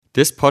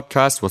This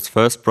podcast was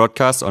first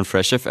broadcast on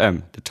Fresh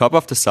FM, the top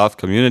of the South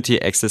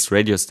community access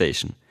radio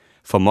station.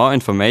 For more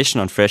information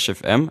on Fresh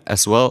FM,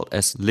 as well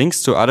as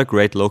links to other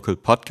great local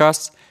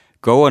podcasts,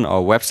 go on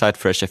our website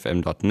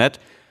freshfm.net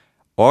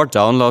or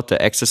download the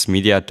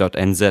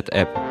accessmedia.nz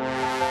app.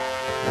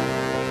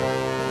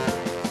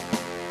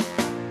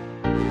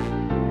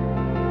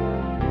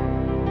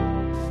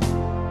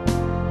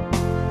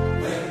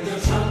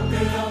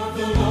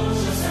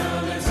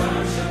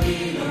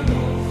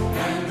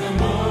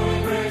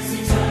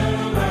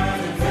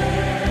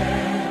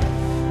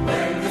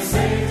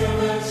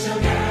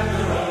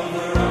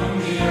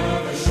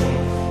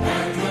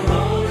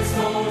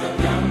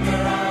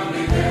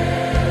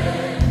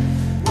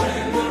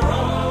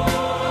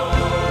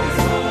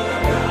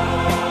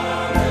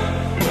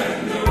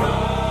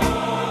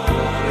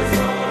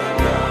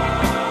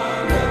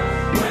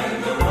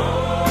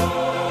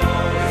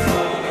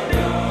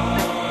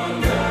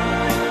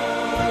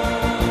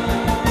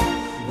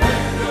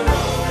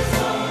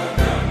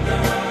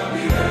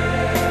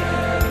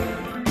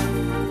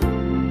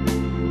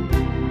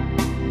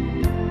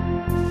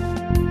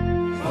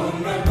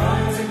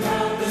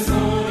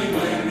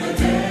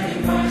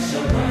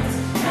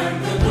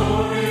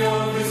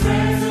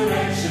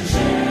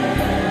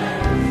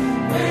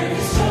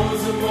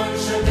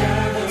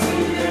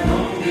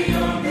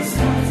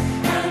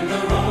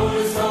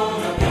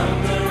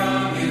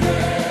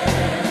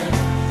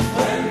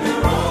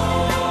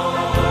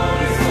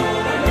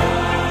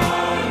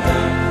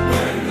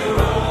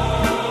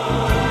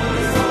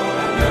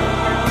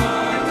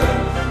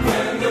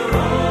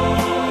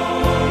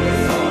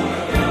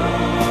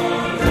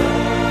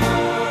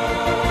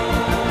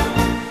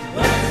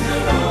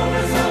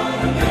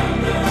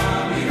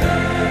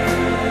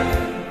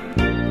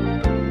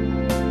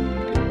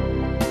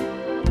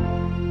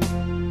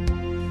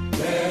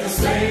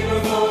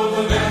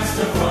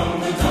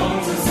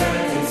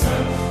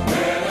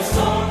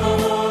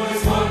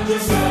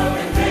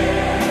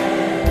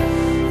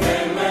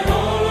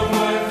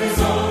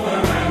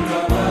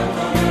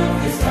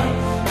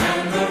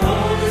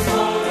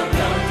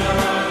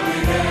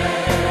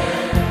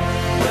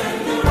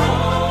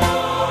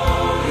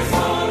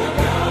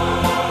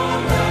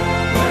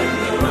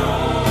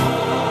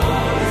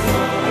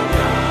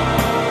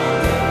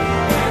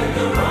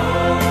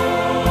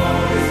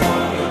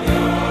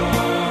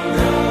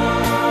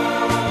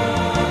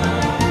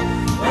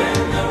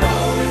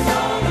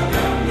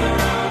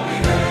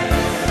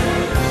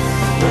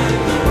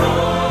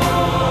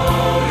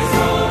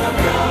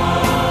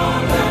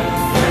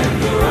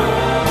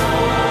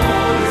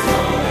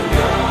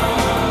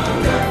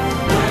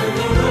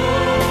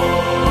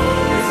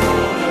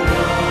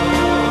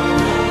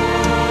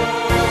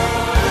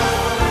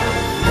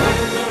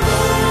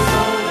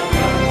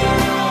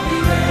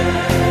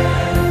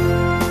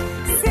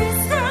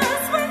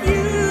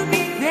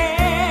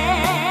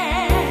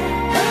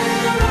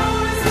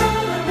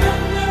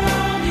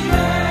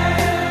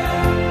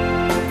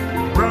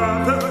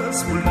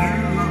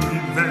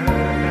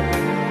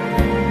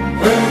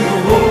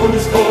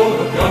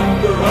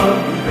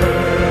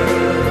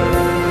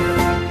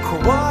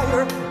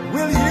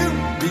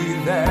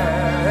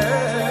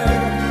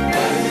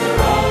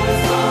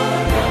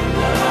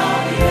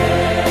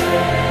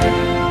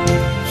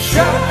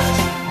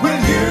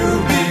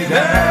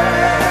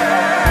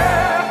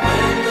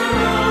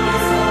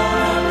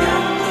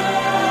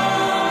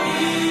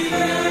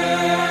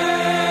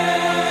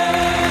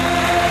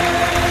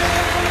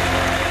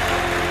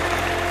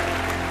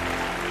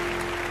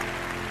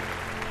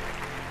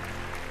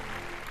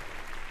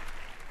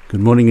 Good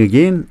morning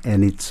again,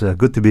 and it's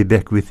good to be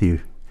back with you.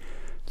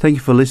 Thank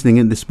you for listening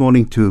in this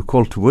morning to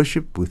Call to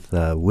Worship with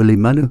Willie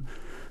Manu.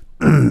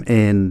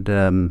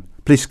 And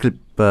please keep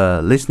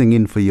listening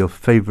in for your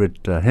favorite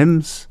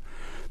hymns,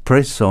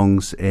 praise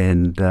songs,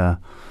 and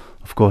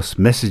of course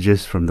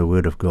messages from the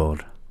Word of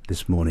God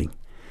this morning.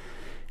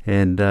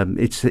 And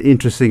it's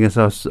interesting as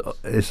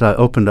I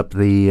opened up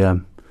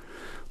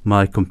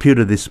my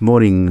computer this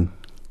morning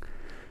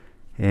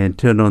and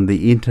turned on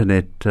the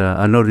internet,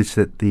 I noticed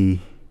that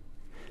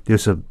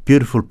there's a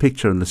beautiful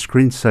picture on the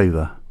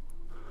screensaver,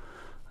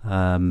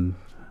 and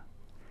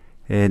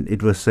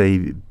it was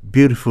a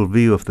beautiful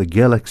view of the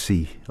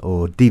galaxy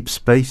or deep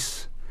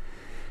space.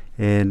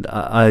 And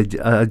I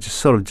just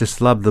sort of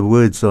just love the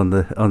words on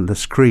the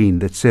screen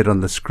that said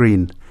on the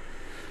screen.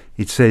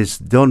 It says,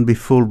 "Don't be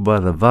fooled by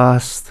the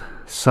vast,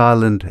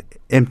 silent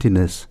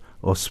emptiness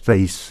of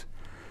space,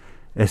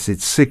 as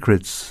its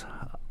secrets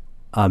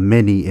are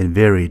many and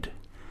varied."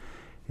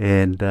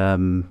 And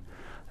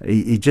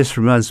it just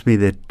reminds me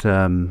that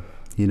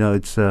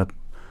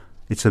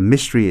it's a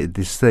mystery at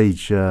this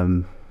stage.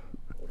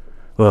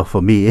 Well,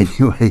 for me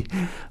anyway,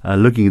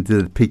 looking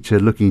into the picture,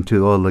 looking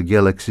into all the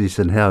galaxies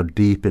and how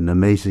deep and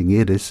amazing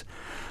it is.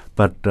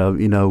 But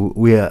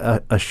we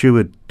are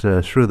assured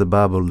through the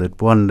Bible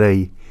that one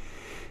day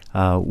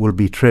we'll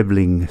be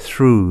traveling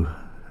through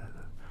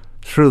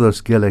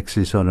those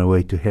galaxies on our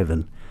way to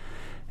heaven.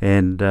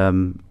 And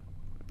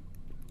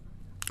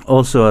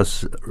also, I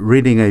was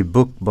reading a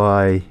book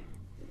by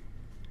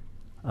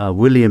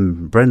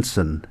William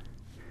Branson.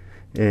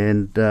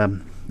 And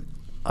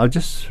I'll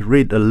just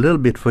read a little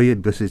bit for you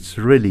because it's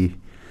really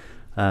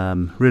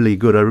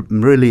good.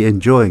 I'm really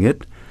enjoying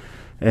it.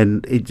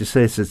 And it just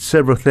says that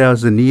several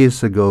thousand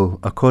years ago,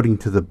 according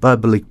to the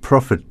biblical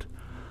prophet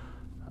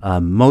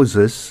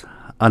Moses,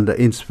 under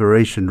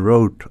inspiration,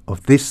 wrote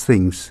of these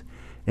things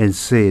and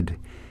said,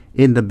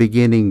 "In the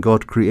beginning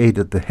God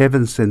created the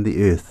heavens and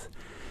the earth."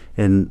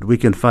 And we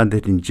can find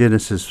it in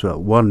Genesis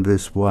 1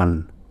 verse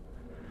 1.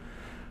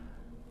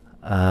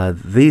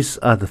 These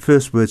are the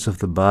first words of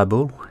the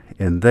Bible,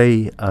 and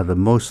they are the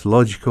most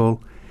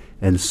logical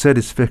and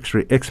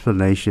satisfactory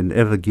explanation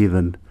ever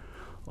given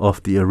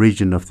of the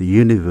origin of the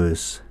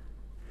universe.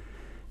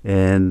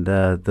 And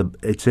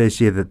it says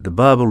here that the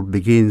Bible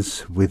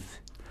begins with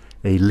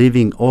a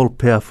living,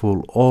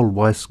 all-powerful,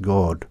 all-wise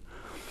God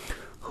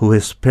who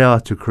has power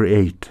to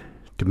create,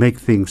 to make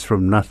things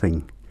from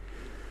nothing.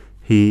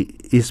 He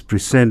is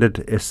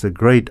presented as the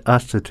great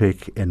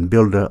architect and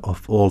builder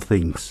of all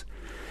things.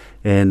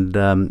 And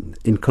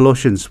in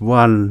Colossians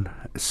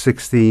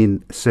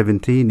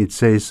 1:16-17 it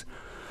says,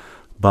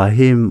 "By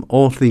him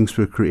all things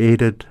were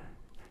created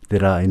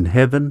that are in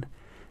heaven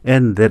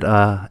and that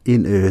are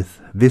in earth,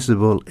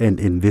 visible and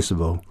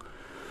invisible,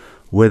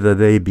 whether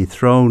they be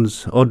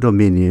thrones or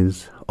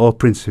dominions or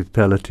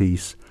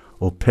principalities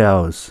or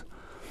powers.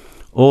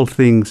 All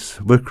things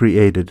were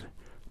created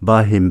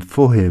by him,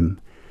 for him,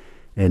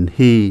 and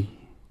he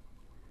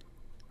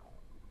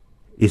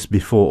is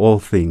before all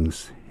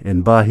things,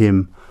 and by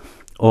him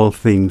all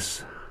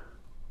things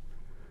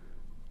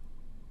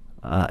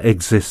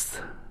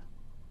exist."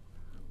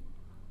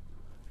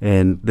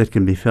 And that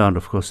can be found,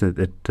 of course, at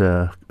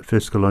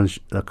First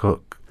Colossians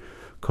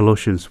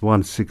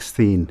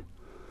 1:16.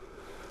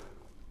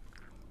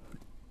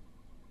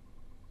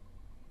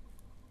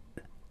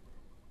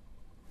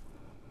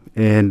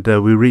 And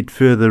we read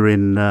further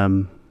in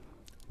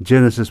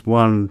Genesis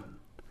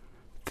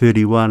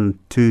 1:31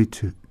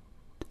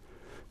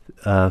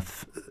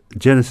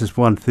 Genesis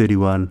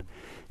 1:31,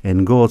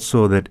 "And God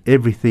saw that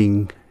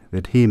everything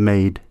that he had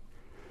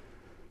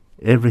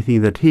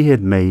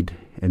made,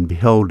 and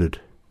behold it,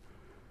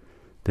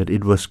 that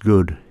it was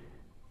good.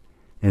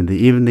 And the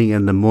evening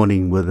and the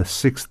morning were the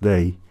sixth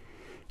day,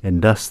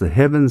 and thus the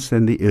heavens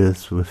and the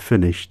earth were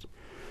finished,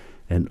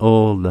 and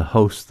all the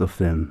host of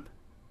them.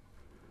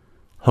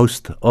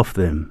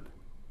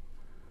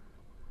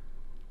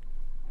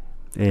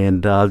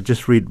 And I'll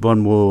just read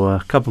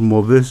a couple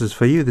more verses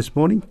for you this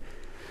morning.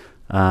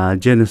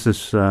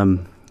 Genesis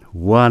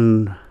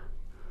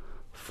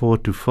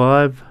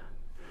 1:4-5.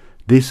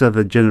 "These are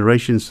the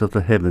generations of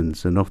the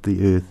heavens and of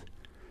the earth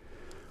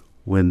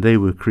when they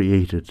were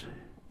created,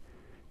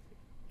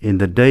 in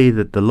the day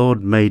that the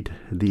Lord made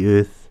the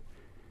earth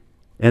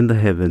and the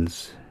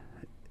heavens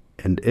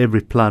and every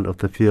plant of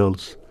the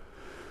fields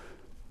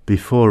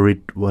before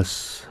it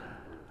was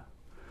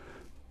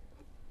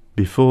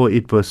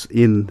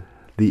in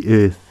the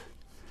earth,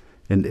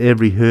 and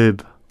every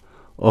herb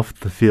of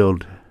the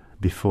field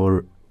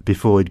before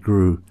it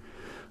grew."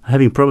 I'm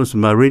having problems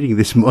with my reading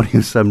this morning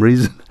for some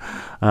reason.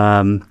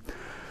 But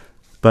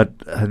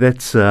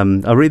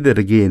I'll read that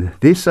again.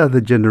 "These are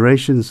the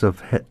generations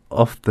of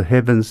the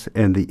heavens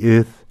and the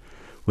earth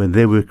when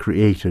they were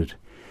created,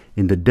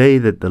 in the day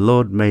that the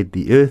Lord made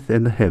the earth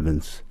and the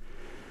heavens,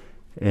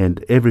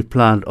 and every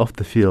plant of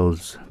the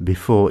fields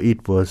before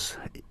it was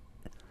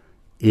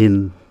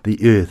in the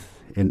earth,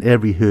 and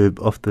every herb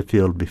of the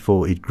field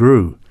before it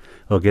grew."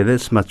 Okay,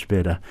 that's much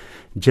better.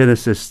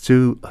 Genesis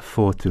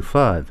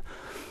 2:4-5.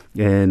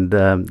 And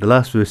the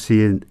last verse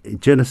here, in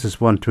Genesis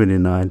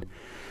 1:29,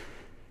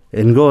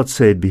 "And God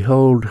said,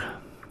 Behold,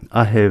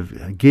 I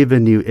have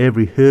given you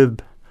every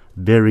herb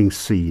bearing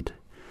seed,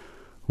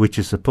 which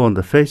is upon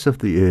the face of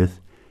the earth,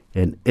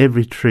 and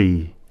every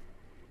tree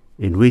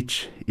in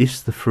which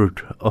is the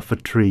fruit of a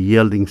tree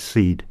yielding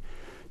seed.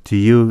 To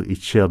you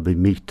it shall be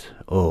meat,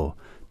 or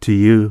to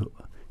you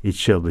it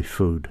shall be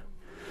food."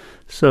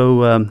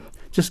 So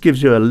just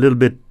gives you a little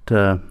bit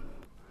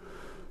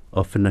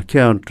of an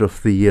account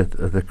of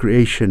the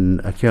creation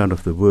account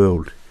of the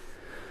world.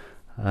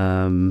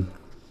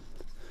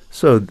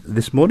 So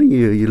this morning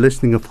you're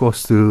listening, of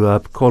course, to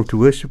Call to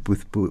Worship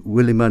with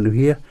Willie Manu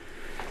here.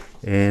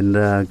 And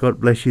God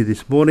bless you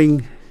this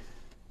morning.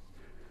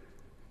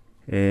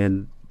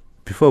 And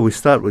before we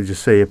start, we'll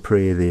just say a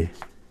prayer there.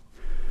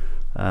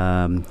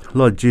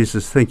 Lord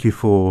Jesus, thank you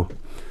for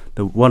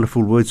the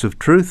wonderful words of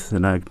truth,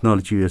 and I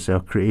acknowledge you as our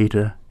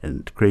Creator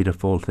and Creator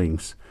of all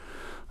things.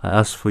 I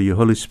ask for your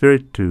Holy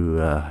Spirit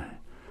to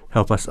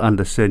help us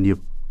understand your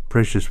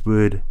precious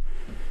word,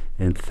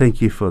 and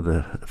thank you for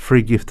the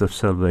free gift of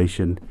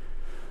salvation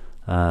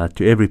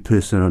to every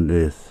person on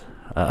earth.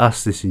 I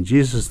ask this in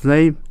Jesus'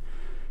 name.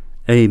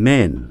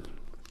 Amen.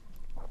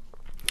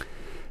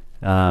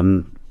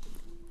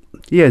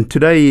 And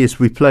today, as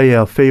we play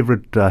our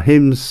favorite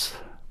hymns,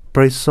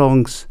 praise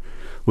songs,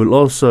 we'll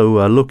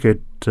also look at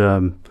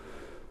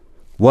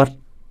what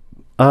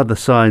are the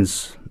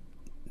signs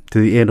to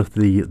the end of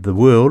the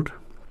world.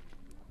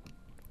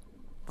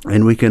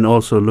 And we can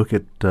also look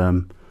at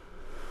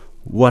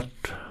what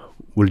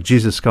will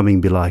Jesus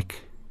coming be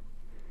like?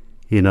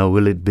 You know,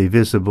 will it be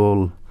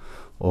visible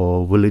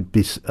or will it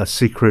be a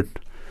secret?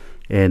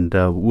 And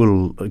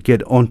we'll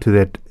get onto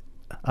that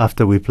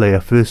after we play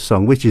our first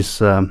song, which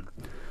is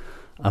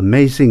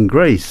Amazing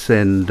Grace.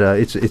 And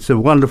it's a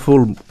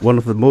wonderful, one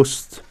of the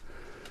most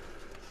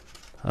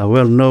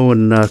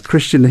well-known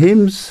Christian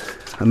hymns,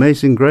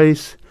 Amazing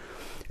Grace.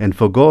 And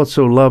for God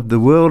so loved the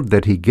world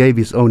that he gave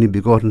his only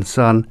begotten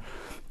Son,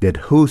 that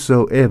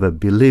whosoever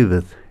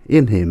believeth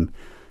in him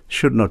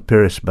should not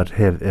perish but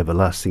have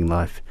everlasting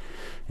life.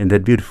 And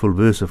that beautiful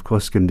verse, of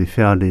course, can be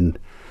found in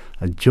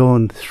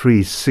John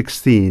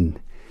 3:16.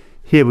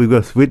 Here we go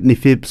with Whitney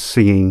Phipps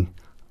singing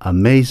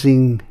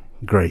Amazing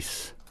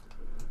Grace.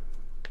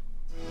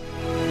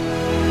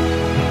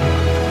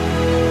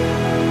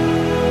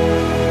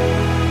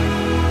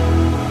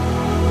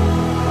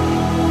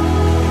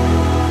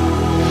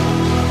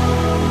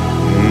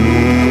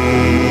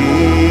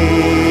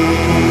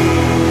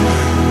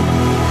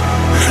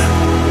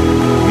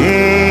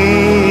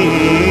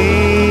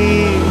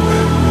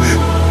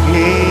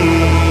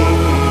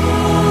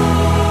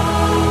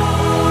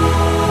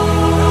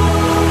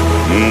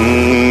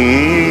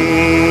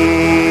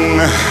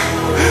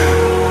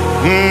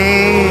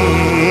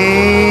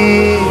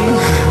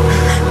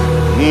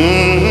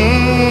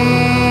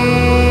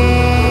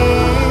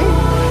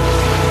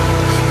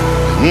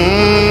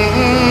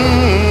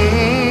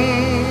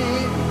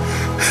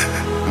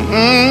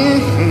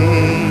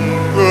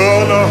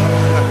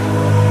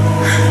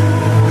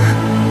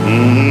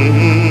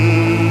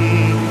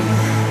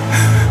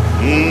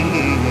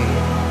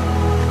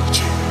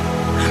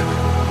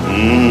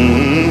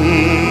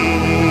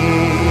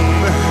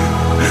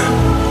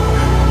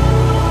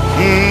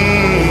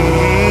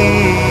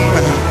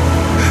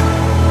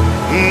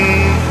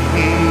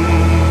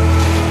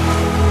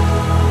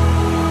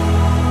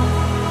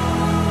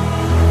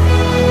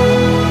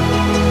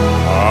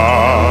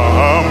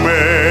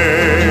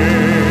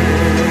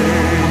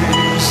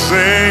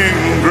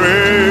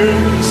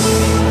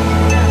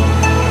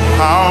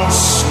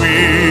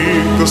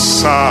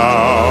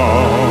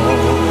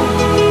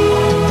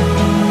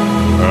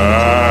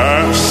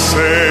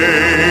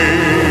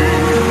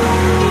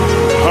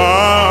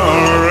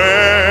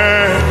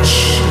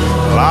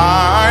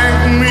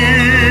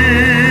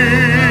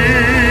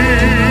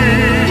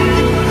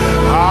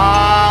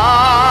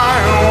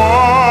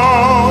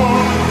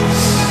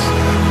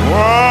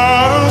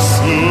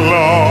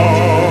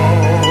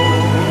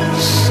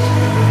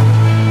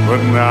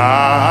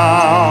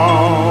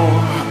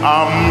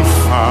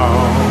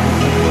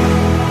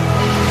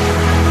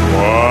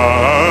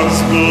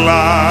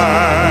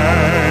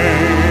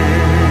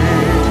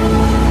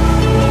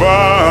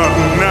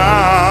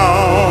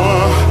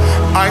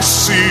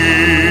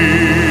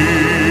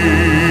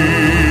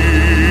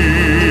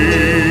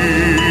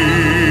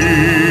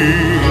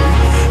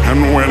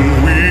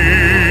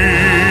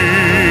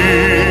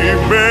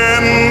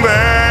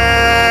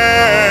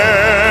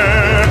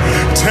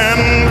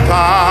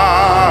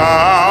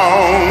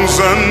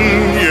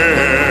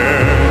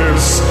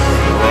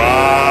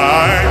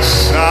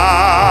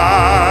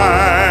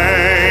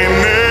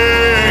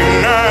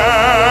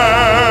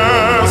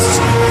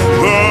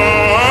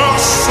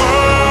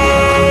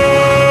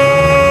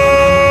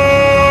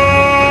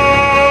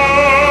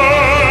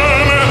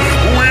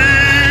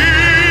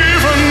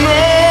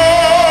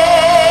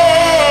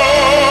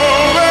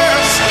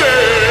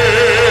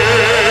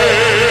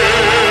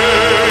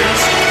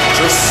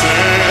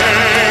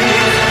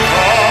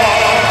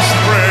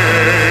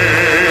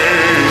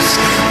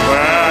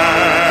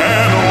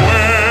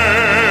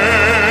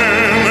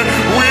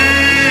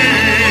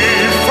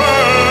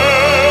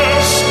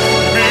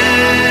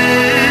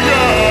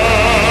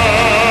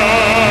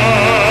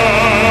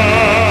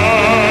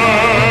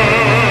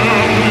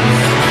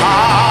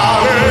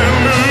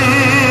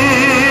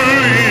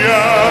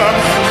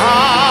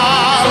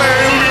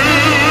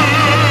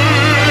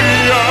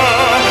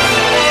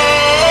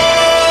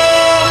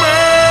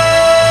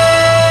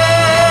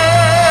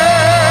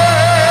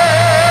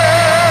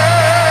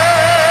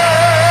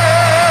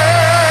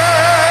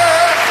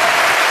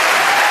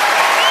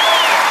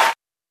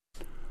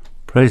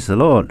 Praise the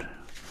Lord.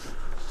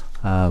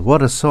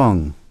 What a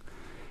song.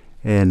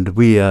 And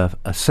we are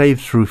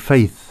saved through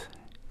faith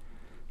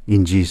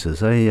in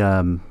Jesus.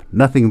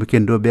 Nothing we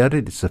can do about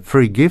it. It's a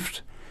free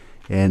gift,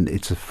 and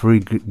it's a free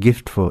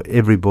gift for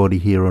everybody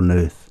here on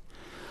earth.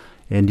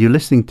 And you're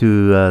listening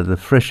to the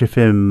Fresh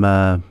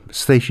FM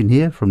station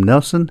here from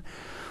Nelson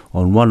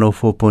on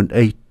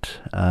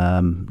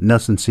 104.8,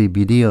 Nelson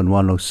CBD on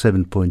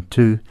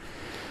 107.2.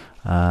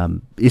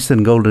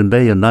 Eastern Golden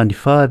Bay on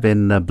 95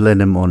 and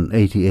Blenheim on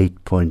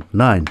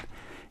 88.9.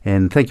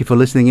 And thank you for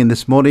listening in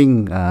this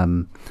morning.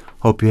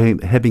 Hope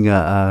you're having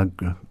a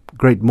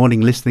great morning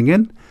listening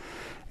in.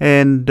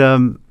 And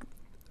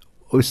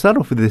we start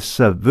off with this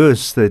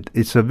verse that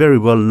it's a very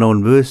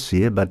well-known verse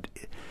here, but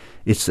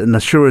it's an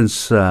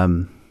assurance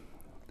and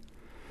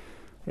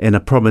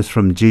a promise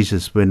from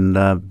Jesus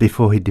when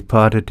before he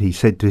departed, he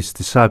said to his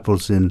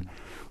disciples in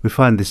we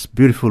find this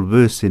beautiful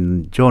verse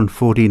in John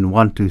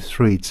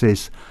 14:1-3. It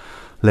says,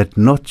 "Let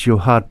not your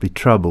heart be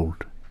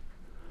troubled,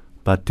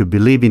 but to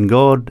believe in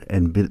God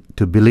and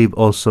to believe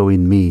also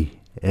in me."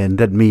 And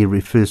that me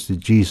refers to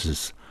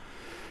Jesus.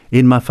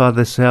 "In my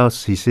Father's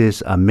house," he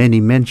says, "are many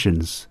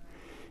mansions.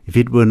 If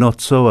it were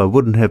not so, I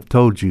wouldn't have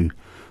told you,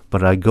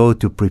 but I go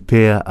to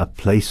prepare a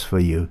place for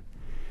you.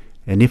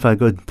 And if I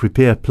go to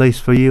prepare a place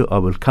for you, I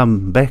will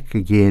come back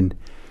again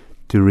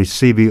to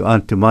receive you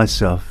unto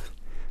myself,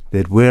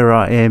 that where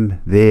I am,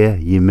 there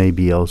ye may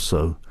be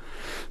also."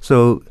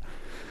 So,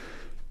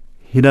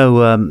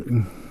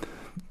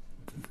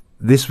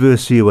 this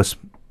verse here was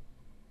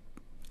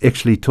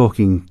actually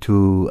talking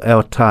to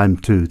our time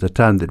too, the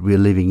time that we're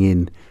living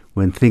in,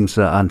 when things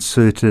are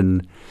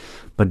uncertain.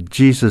 But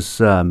Jesus,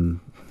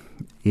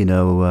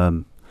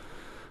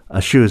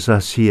 assures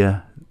us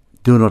here,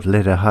 do not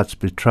let our hearts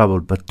be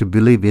troubled, but to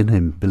believe in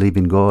Him, believe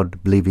in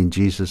God, believe in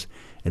Jesus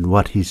and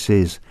what He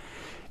says.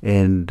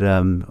 And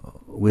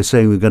we're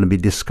saying we're going to be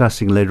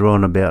discussing later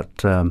on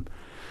about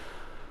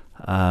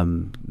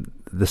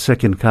the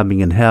second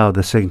coming and how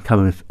the second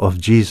coming of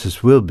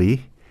Jesus will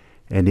be.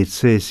 And it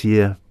says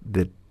here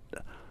that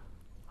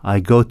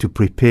I go to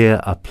prepare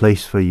a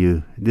place for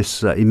you.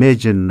 This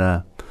imagine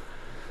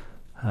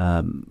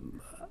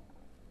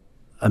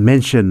a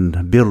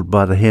mansion built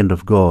by the hand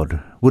of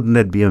God. Wouldn't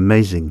that be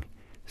amazing?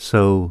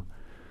 So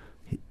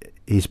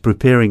He's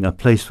preparing a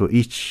place for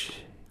each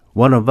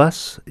one of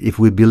us if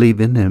we believe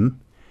in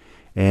Him.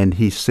 And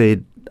He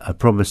said, I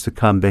promise to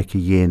come back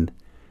again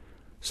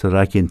so that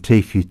I can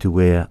take you to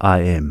where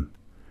I am.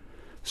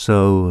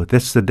 So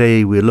that's the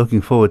day we're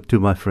looking forward to,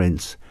 my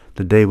friends.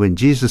 The day when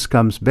Jesus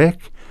comes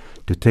back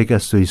to take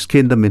us to His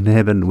kingdom in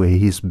heaven, where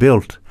He's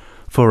built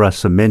for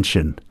us a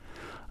mansion.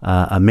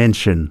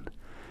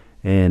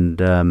 And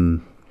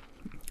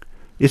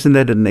isn't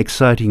that an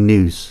exciting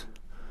news?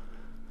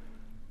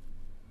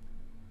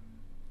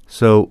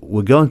 So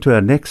we're going to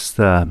our next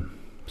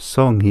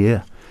song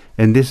here,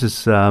 and this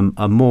is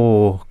a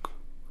more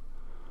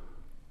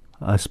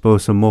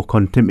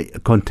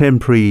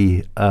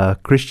contemporary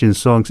Christian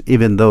songs,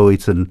 even though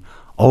it's an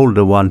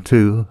older one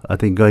too, I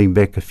think going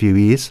back a few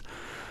years,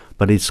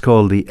 but it's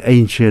called The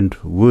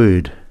Ancient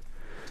Word.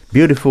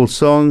 Beautiful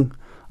song.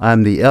 I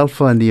am the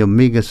Alpha and the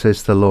Omega,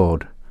 says the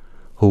Lord,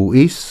 who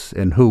is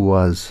and who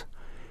was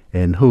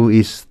and who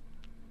is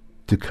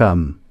to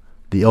come,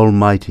 the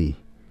Almighty.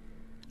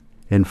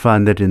 And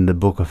find that in the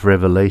book of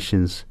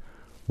Revelations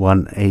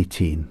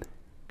 1:18.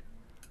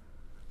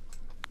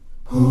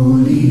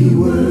 Holy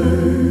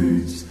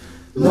words,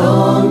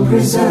 long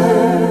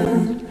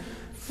preserved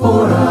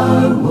for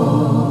our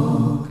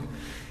walk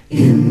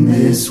in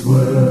this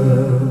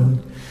world,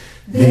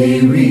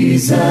 they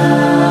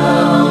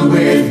resound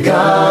with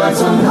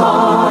God's own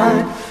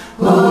heart.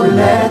 Oh,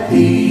 let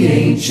the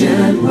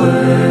ancient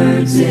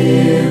words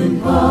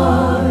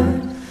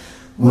impart,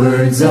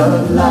 words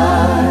of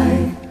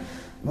life,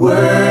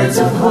 words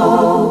of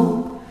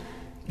hope,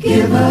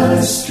 give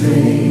us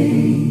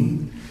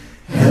strength,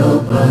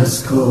 help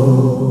us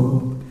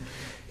cope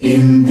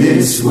in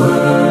this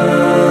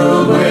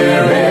world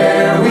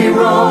where'er we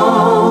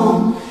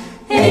roam.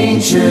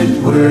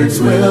 Ancient words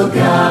will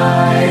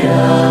guide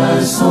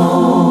us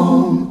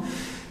home.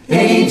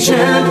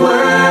 Ancient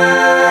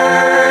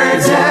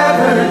words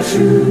ever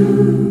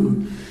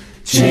true,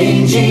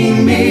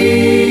 changing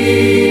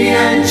me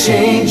and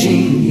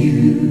changing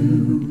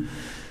you.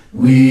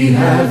 We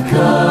have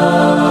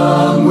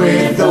come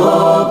with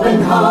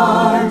open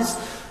hearts.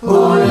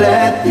 Oh,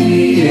 let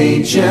the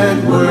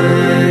ancient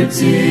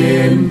words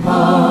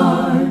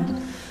impart,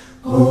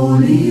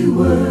 holy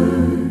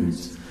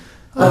words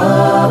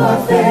of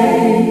our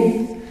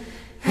faith,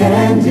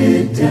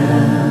 handed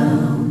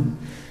down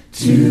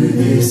to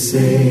this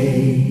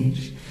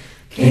age,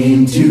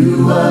 came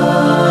to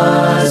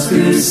us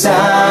through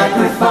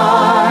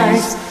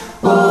sacrifice.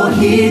 Oh,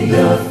 heed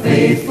the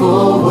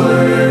faithful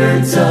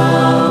words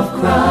of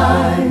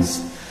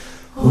Christ,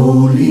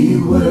 holy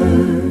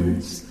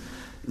words,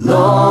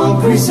 long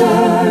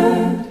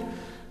preserved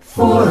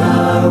for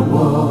our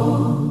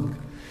walk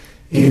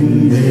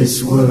in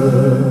this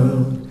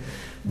world.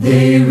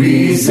 They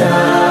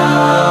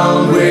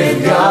resound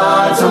with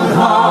God's own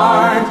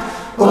heart.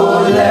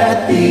 Oh,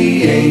 let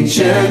the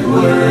ancient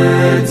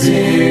words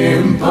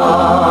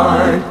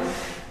impart,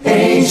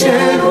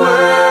 ancient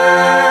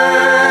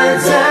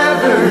words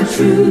ever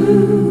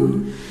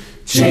true,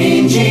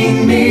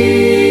 changing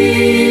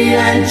me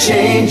and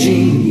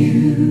changing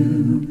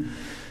you.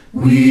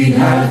 We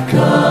have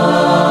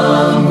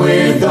come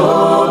with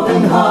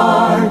open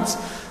hearts.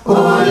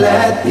 Oh,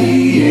 let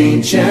the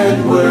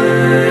ancient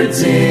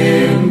words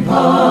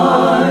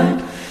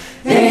impart,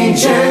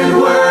 ancient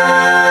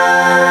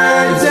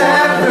words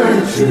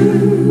ever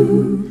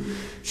true,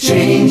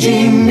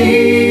 changing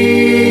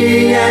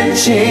me and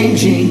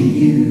changing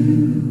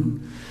you.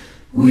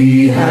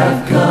 We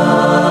have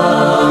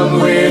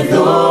come with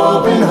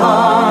open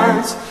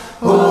hearts.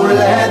 Oh,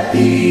 let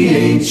the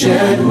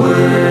ancient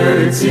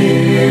words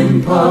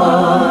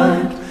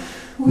impart.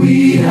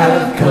 We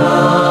have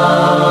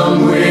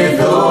come with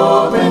open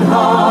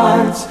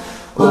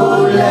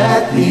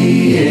that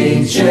the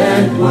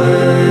ancient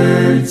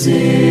words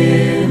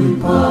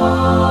impart.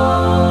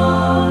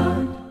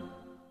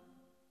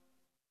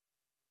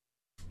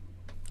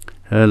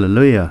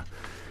 Hallelujah.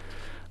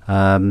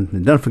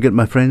 Don't forget,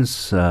 my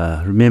friends,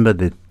 remember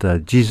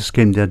that Jesus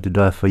came down to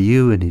die for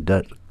you, and He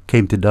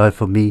came to die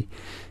for me.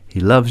 He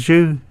loves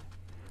you.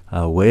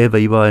 Wherever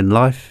you are in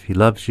life, He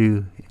loves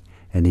you,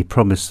 and He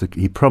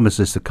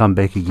promises to come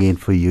back again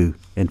for you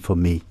and for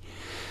me,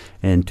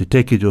 and to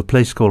take you to a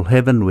place called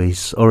heaven, where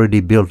He's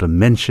already built a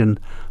mansion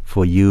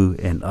for you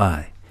and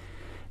I.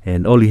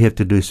 And all you have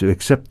to do is to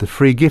accept the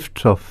free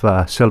gift of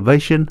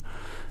salvation,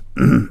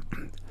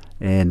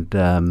 and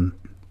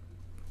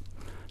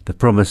the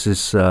promise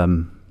is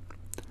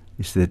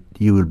that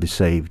you will be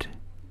saved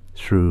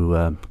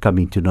through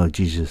coming to know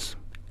Jesus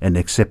and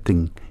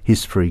accepting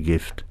His free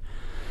gift.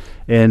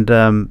 And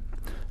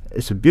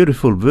it's a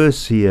beautiful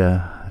verse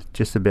here,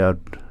 just about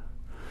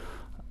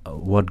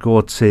what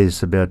God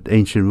says about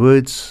ancient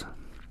words.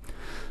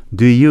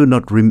 Do you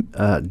not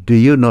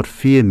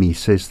fear me,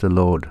 says the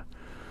Lord?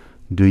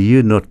 Do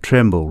you not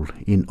tremble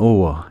in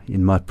awe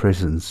in my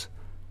presence?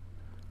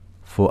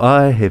 For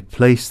I have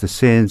placed the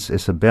sands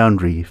as a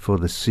boundary for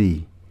the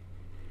sea,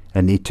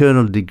 an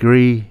eternal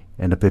degree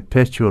and a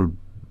perpetual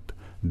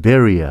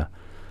barrier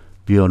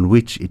beyond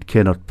which it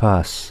cannot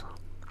pass.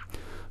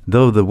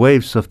 Though the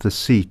waves of the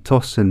sea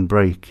toss and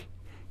break,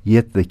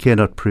 yet they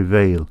cannot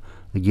prevail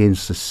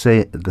against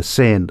the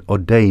sand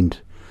ordained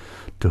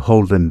to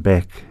hold them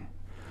back.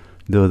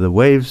 Though the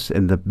waves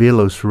and the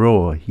billows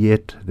roar,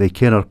 yet they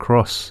cannot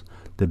cross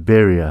the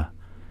barrier.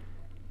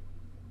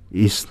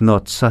 Is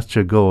not such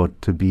a God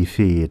to be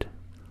feared?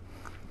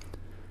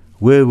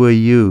 Where were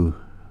you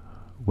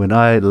when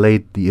I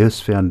laid the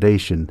earth's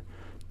foundation?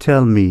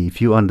 Tell me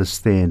if you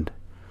understand.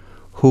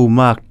 Who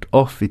marked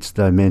off its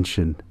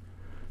dimension?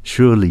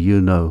 Surely you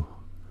know.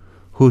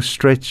 Who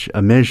stretched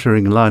a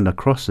measuring line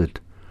across it?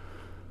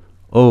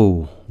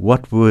 Oh,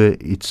 what were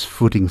its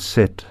footing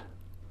set?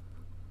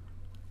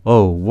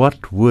 Oh,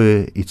 what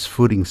were its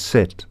footing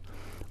set?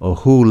 Or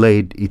who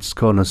laid its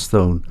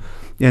cornerstone?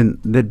 And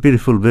that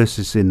beautiful verse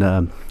is in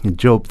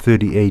Job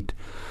 38,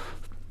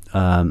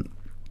 4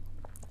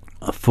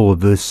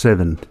 verse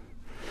 7.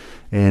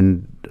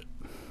 And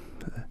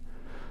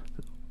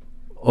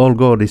all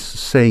God is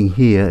saying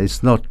here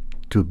is not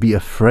to be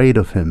afraid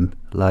of Him,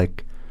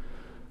 like,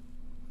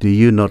 do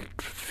you not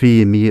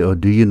fear me, or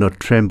do you not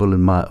tremble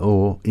in my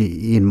awe?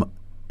 Do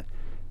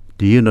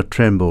you not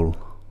tremble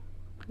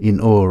in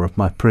awe of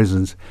my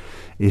presence?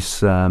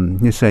 Is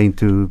He's saying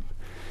to,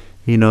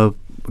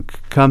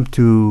 come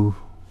to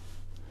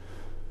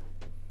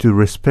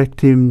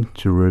respect Him,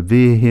 to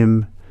revere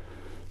Him,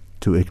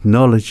 to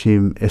acknowledge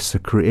Him as the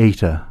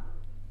Creator.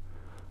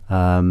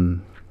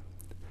 And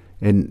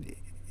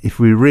if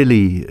we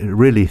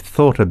really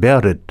thought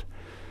about it,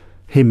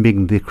 Him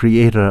being the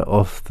Creator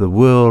of the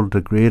world,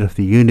 the Creator of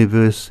the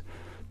universe,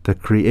 the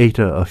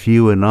Creator of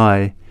you and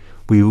I,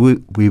 we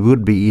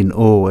would be in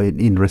awe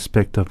and in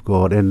respect of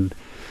God. And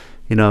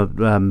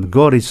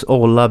God is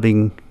all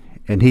loving,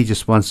 and He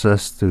just wants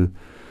us to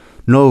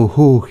know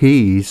who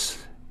He is.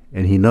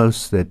 And He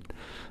knows that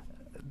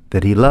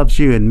He loves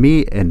you and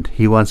me, and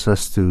He wants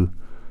us to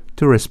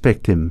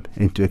respect Him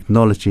and to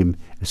acknowledge Him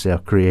as our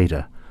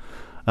Creator.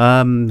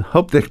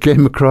 Hope that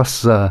came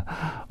across all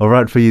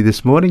right for you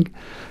this morning.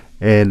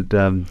 And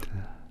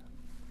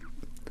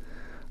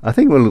I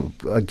think we'll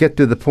get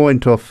to the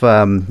point of,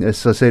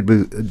 as I said,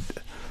 we're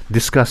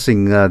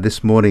discussing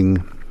this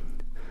morning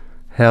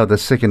how the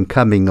second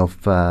coming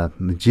of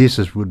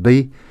Jesus would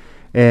be.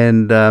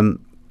 And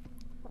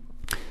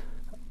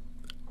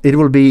it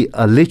will be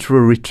a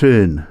literal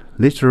return,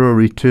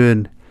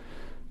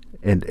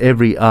 and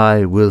every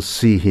eye will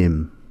see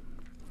Him.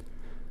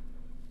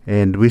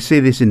 And we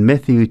see this in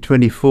Matthew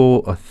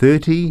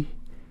 24:30.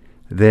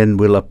 Then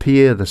will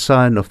appear the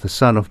sign of the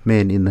Son of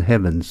Man in the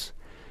heavens,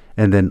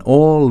 and then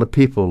all the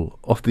people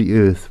of the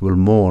earth will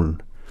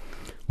mourn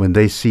when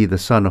they see the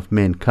Son of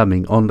Man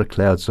coming on the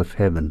clouds of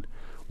heaven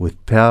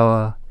with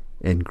power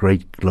and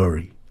great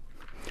glory.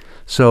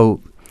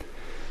 So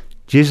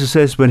Jesus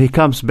says when He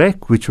comes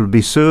back, which will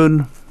be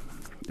soon,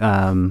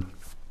 and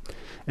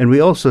we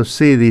also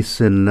see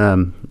this in,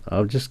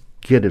 I'll just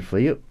get it for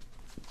you,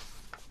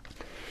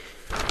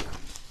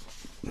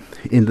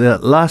 in the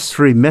last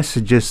three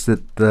messages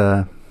that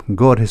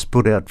God has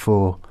put out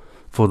for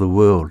the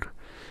world.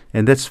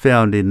 And that's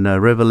found in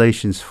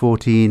Revelations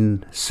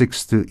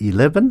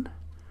 14:6-11.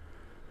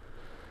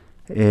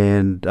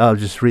 And I'll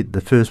just read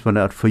the first one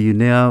out for you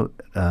now.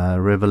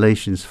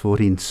 Revelations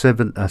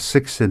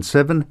 14:6 and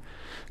 7.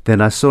 Then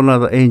I saw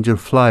another angel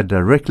fly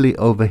directly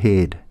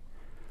overhead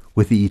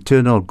with the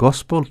eternal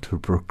gospel to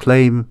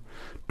proclaim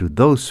to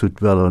those who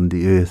dwell on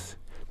the earth,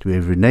 to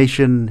every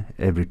nation,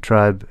 every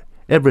tribe,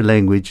 every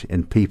language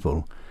and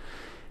people.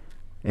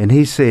 And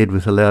he said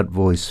with a loud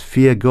voice,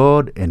 fear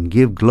God and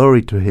give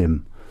glory to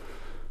Him,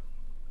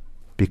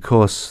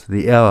 because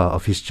the hour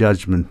of His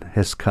judgment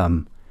has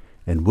come,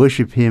 and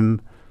worship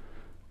Him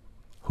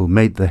who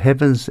made the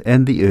heavens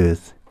and the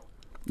earth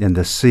and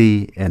the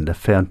sea and the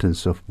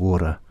fountains of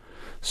water.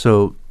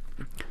 So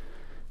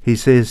he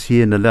says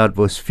here in a loud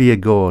voice, fear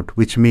God,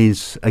 which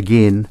means,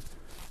 again,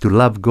 to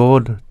love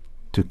God,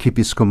 to keep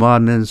his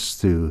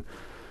commandments, and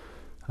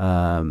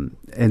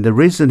the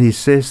reason he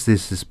says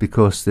this is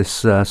because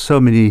there's so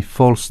many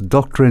false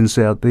doctrines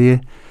out there,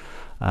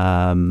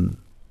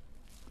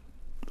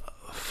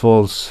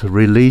 false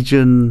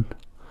religion,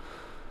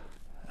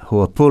 who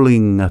are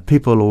pulling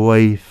people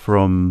away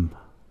from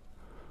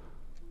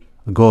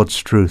God's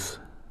truth.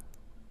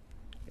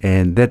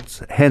 And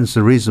that's hence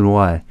the reason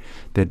why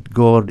that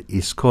God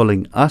is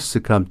calling us to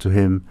come to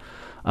him,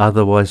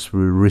 otherwise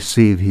we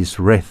receive his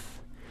wrath.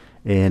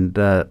 And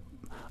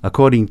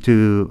according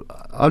to,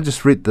 I'll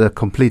just read the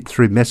complete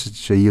 3 messages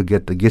so you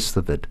get the gist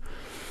of it.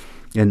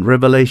 In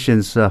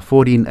Revelations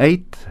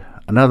 14:8,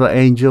 another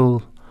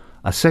angel,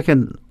 a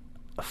second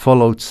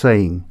followed,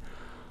 saying,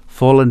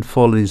 Fallen,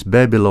 fallen is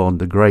Babylon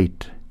the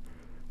Great,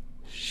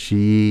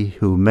 she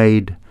who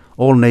made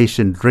all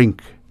nations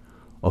drink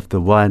of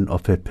the wine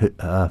of her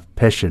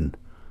passion.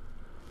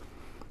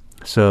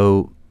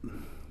 So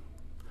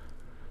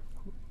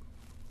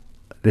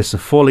there's a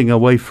falling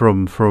away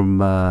from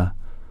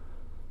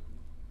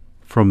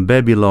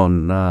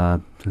Babylon,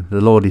 the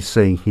Lord is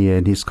saying here,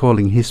 and he's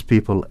calling his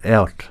people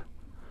out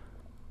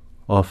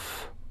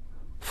of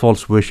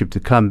false worship to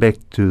come back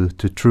to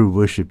true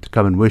worship, to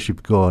come and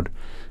worship God,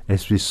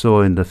 as we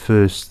saw in the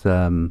first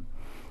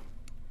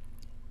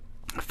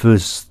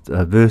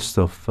verse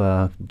of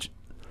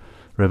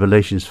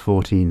Revelations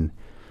 14,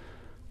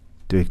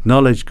 to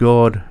acknowledge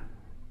God,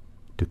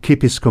 to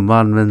keep his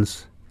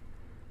commandments,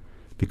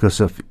 because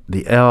of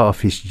the hour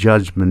of his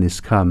judgment is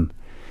come.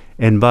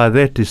 And by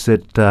that is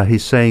that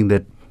he's saying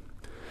that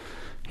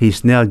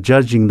he's now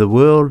judging the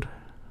world,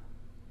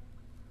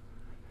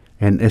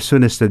 and as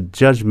soon as the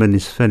judgment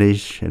is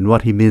finished, and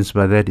what he means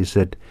by that is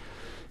that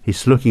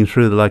he's looking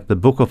through like the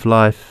book of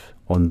life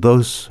on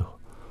those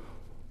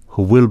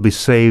who will be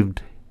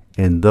saved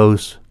and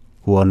those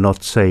who are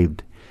not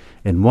saved.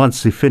 And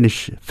once he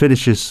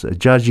finishes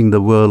judging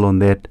the world on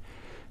that,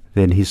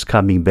 then he's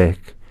coming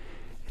back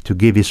to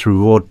give his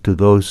reward to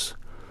those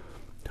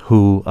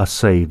who are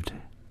saved.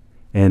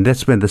 And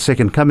that's when the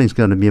second coming is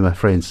going to be, my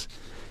friends.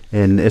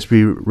 And as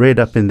we read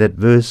up in that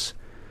verse,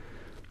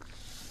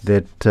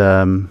 that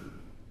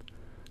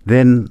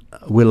then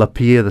will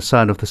appear the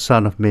sign of the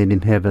Son of Man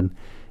in heaven,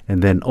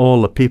 and then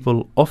all the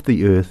people of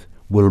the earth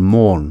will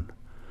mourn.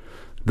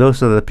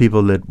 Those are the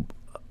people that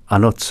are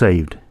not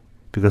saved,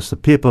 because the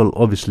people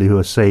obviously who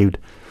are saved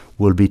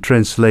will be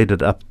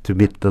translated up to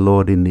meet the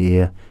Lord in the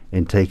air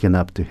and taken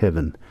up to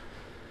heaven.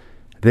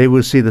 They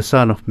will see the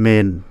Son of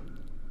Man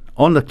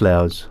on the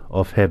clouds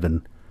of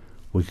heaven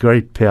with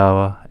great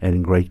power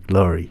and great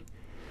glory.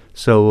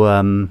 So,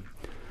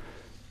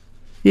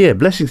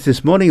 blessings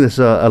this morning. There's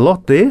a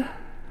lot there,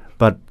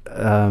 but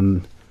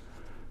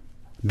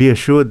be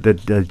assured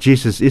that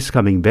Jesus is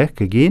coming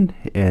back again,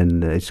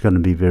 and it's going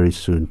to be very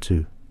soon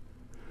too.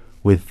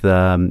 With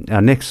our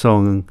next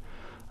song,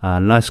 a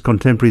nice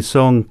contemporary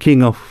song,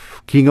 King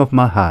of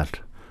My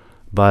Heart,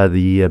 by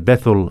the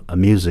Bethel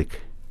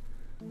Music.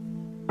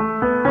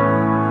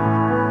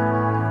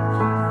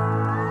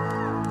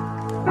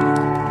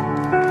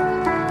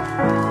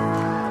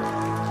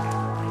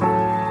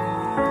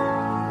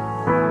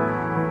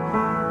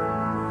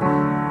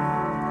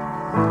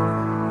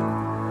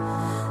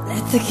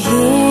 The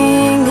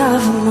King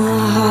of my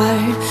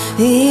heart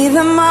be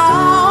the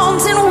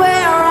mountain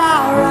where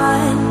I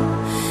run,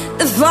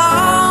 the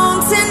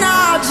fountain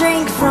I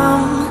drink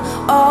from.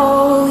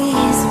 Oh,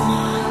 he's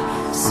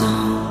my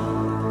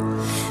song.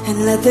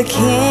 And let the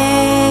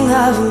King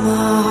of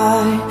my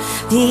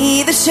heart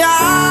be the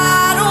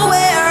shadow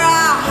where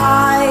I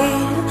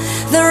hide,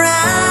 the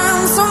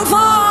ransom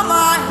for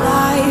my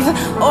life.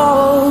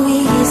 Oh,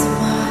 he's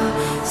my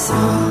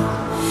song.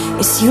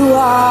 Yes, you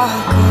are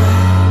good.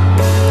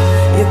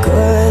 You're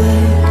good.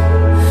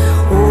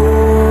 Oh,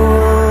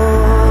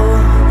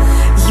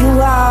 you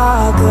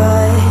are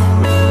good.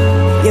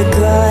 You're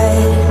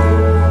good.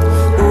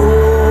 Oh,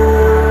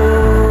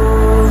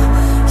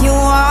 you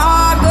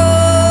are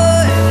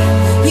good.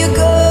 You're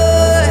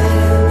good.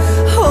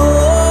 Oh,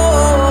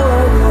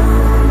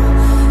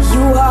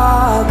 you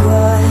are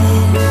good.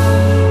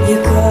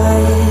 You're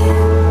good.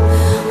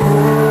 Oh,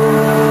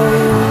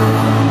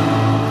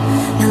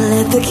 now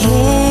let the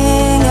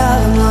King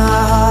of my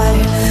heart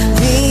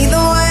be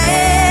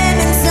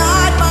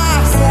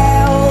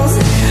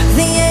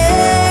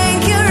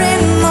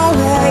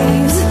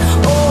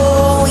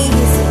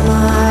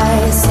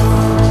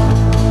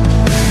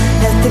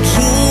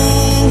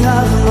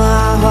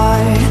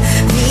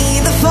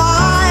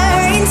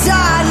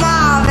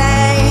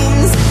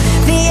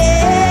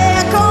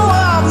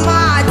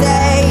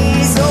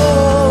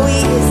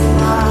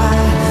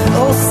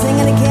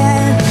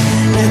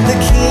the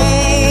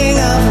King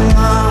of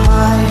my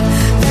heart.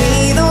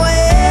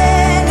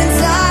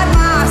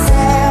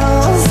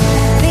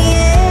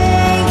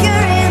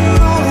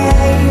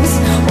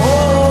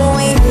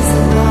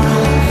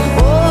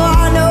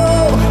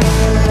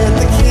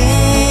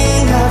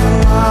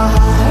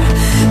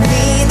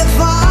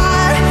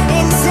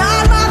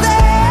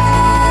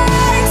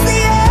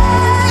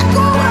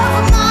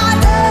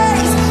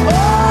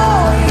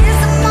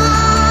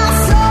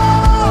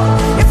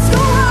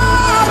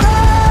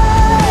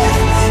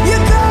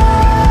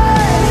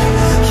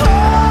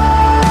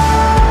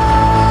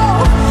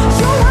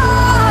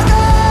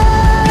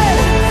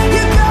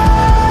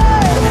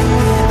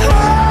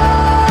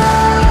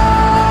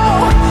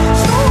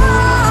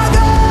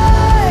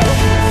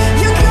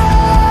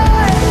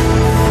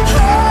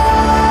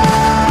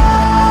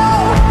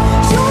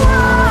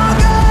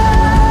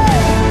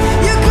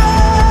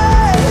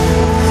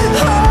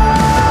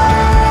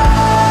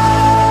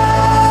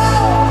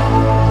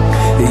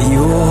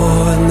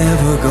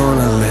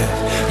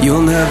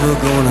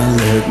 gonna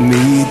let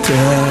me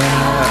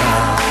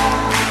down.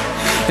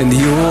 And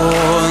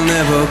you're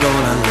never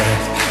gonna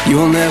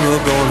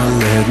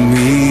let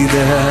me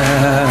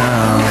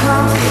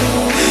down.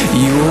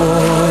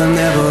 You're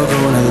never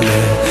gonna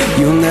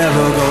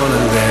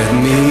let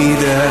me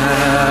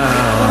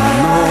down.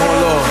 No,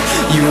 Lord,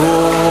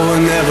 you're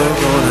never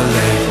gonna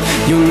let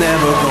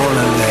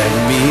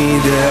me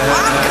down.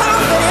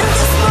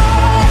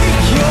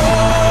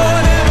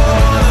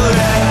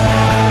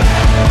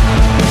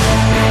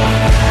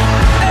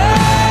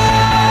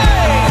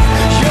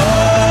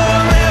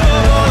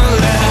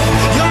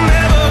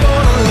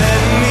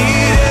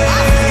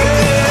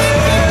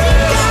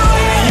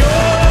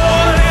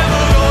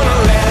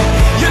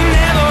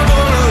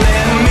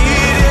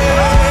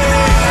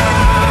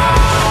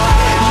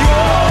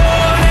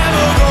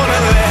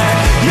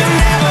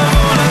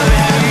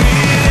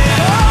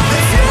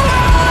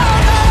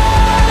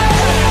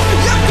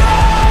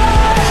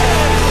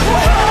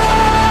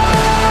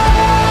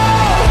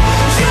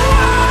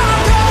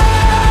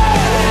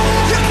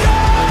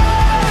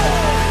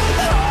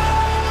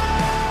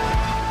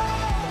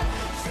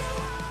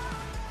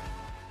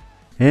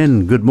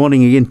 And good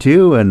morning again to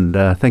you, and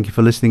thank you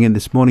for listening in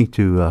this morning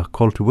to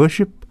Call to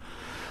Worship.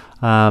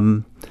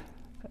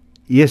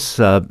 Yes,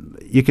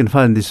 you can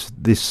find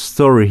this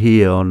story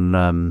here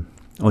on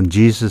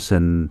Jesus,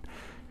 and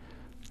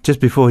just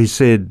before he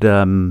said,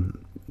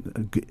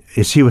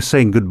 as he was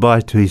saying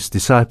goodbye to his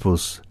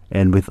disciples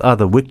and with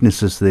other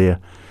witnesses there,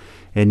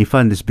 and you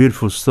find this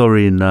beautiful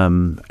story in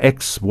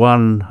Acts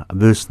 1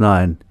 verse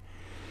 9,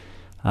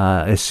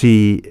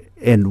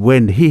 and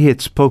when he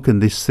had spoken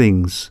these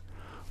things,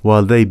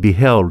 while they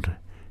beheld,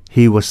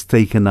 he was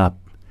taken up,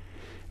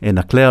 and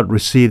a cloud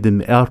received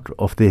him out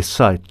of their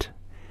sight.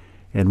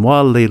 And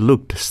while they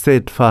looked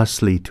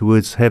steadfastly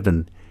towards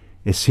heaven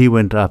as he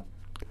went up,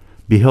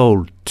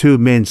 behold, two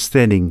men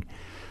standing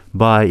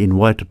by in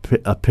white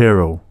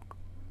apparel,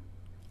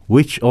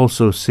 which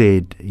also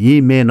said,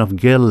 Ye men of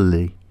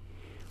Galilee,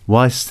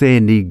 why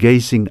stand ye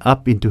gazing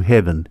up into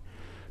heaven?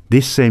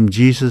 This same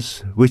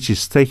Jesus, which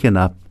is taken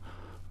up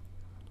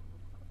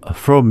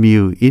from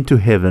you into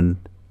heaven,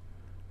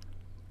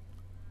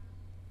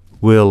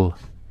 will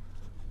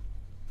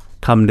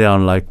come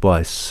down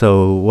likewise.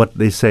 So what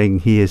they're saying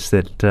here is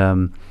that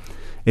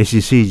as you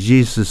see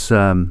Jesus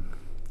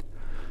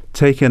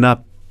taken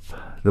up,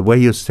 the way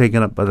he was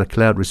taken up by the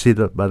cloud, received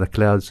up by the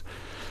clouds,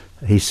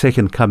 his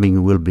second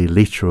coming will be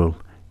literal,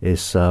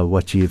 is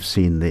what you've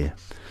seen there.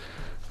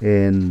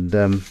 And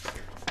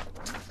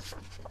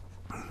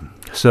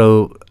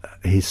so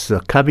his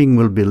coming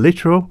will be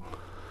literal,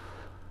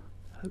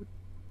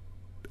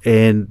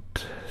 and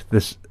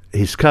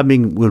his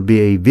coming will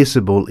be a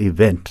visible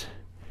event,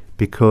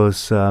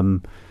 because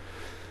when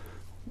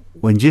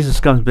Jesus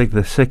comes back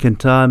the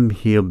second time,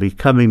 he'll be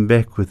coming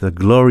back with the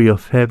glory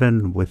of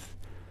heaven, with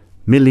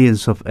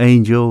millions of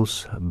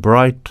angels,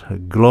 bright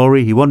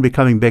glory. He won't be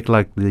coming back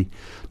like the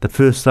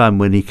first time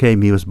when he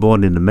came. He was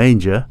born in the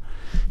manger.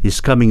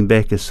 He's coming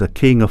back as the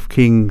King of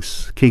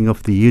Kings, King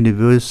of the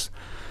universe,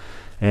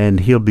 and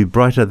he'll be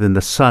brighter than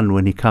the sun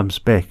when he comes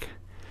back.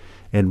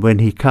 And when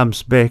he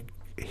comes back,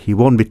 he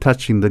won't be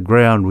touching the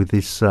ground with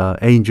his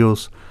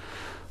angels,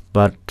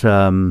 but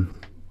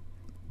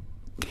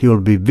he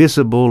will be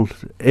visible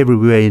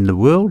everywhere in the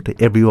world.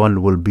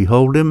 Everyone will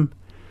behold him.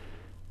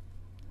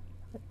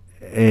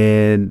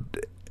 And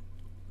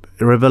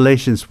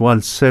Revelations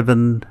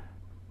 1:7,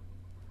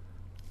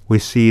 we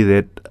see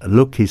that,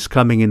 look, he's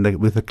coming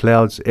with the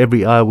clouds.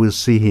 Every eye will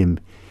see him,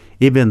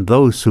 even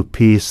those who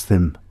pierced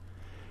him.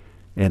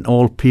 And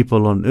all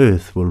people on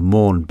earth will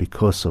mourn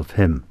because of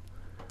him.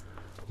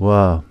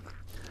 Wow.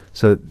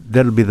 So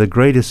that'll be the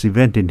greatest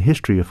event in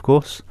history, of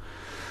course.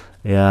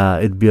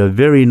 It'll be a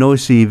very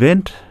noisy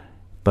event,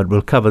 but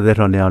we'll cover that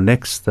on our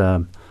next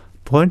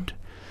point.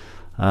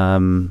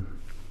 We'll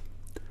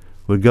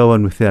go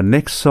on with our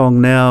next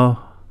song now.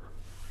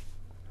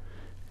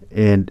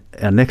 And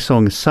our next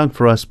song is sung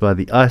for us by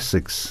the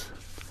Isaacs,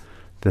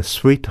 the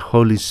Sweet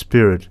Holy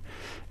Spirit.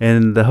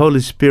 And the Holy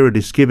Spirit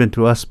was given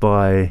to us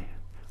by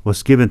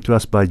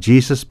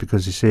Jesus,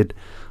 because he said,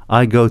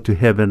 I go to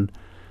heaven,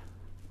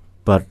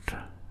 but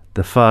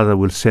the Father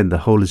will send the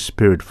Holy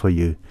Spirit for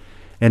you.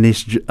 And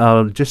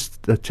I'll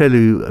just tell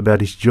you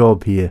about his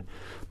job here.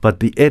 But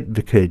the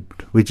Advocate,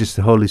 which is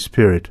the Holy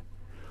Spirit,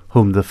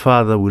 whom the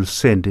Father will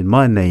send in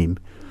my name,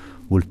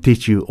 will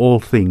teach you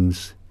all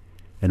things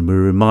and will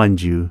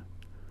remind you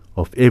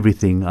of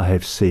everything I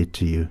have said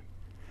to you.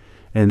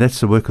 And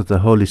that's the work of the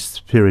Holy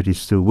Spirit,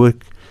 is to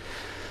work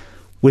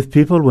with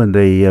people when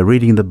they are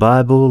reading the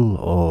Bible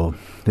or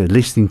they're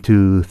listening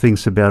to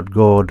things about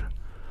God.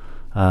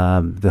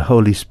 The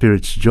Holy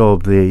Spirit's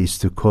job there is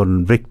to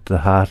convict the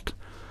heart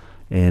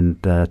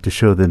and to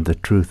show them the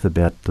truth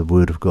about the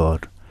Word of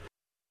God.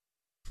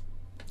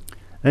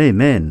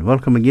 Amen.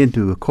 Welcome again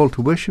to A Call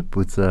to Worship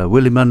with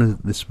Willie Manu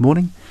this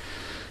morning.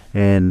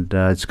 And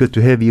it's good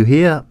to have you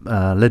here.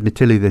 Let me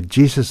tell you that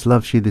Jesus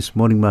loves you this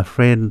morning, my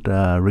friend,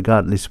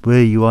 regardless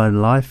where you are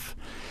in life.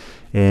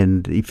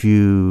 And if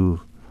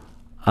you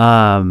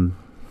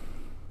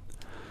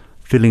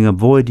feeling a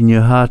void in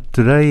your heart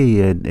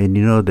today, and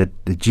you know that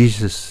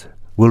Jesus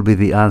will be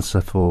the answer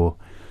for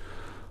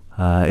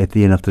at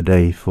the end of the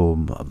day for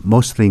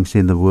most things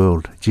in the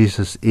world.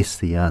 Jesus is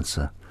the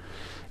answer.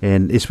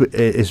 And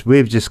as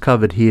we've just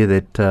covered here,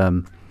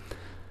 that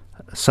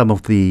some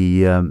of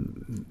the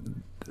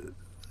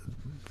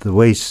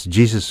ways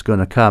Jesus is going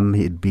to come,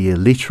 it'd be a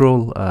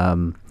literal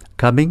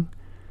coming.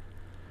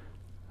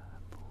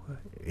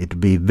 It'd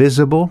be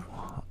visible,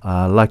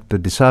 like the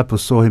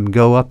disciples saw him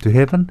go up to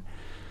heaven.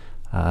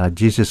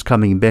 Jesus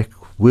coming back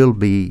will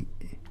be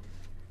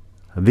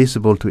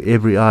visible to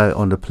every eye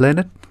on the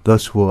planet,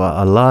 those who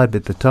are alive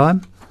at the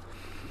time.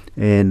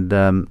 And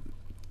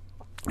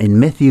in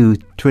Matthew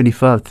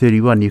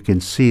 25:31, you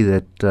can see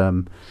that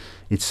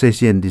it says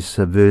here in this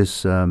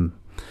verse,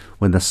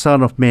 when the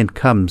Son of Man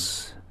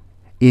comes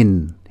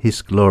in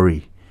his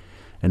glory,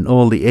 and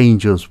all the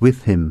angels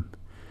with him,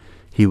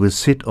 he will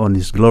sit on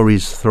his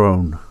glorious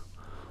throne.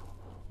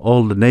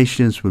 All the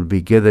nations will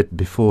be gathered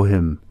before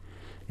him,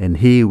 and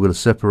he will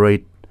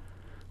separate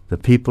the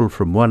people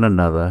from one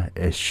another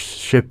as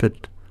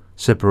shepherd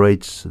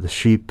separates the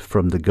sheep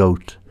from the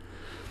goat.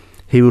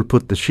 He will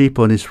put the sheep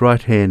on his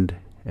right hand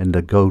and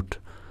the goat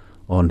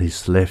on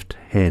his left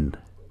hand.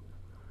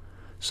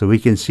 So we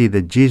can see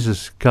that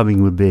Jesus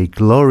coming will be a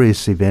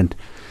glorious event,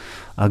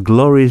 a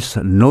glorious,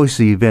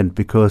 noisy event,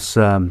 because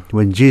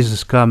when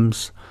Jesus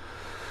comes,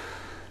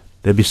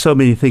 there'll be so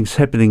many things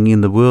happening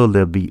in the world.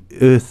 There'll be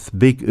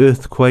big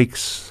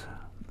earthquakes.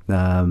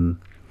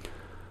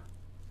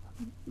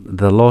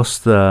 The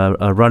lost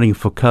are running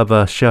for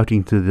cover,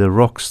 shouting to the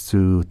rocks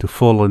to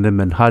fall on them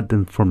and hide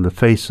them from the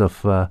face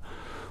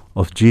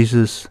of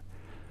Jesus.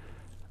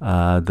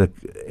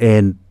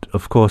 And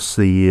of course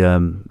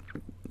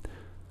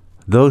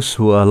those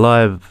who are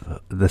alive,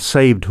 the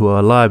saved who are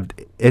alive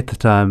at the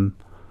time,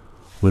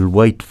 will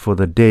wait for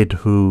the dead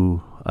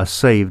who are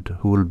saved,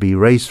 who will be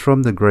raised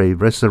from the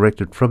grave,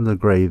 resurrected from the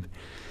grave.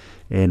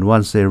 And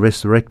once they're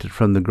resurrected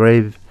from the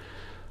grave,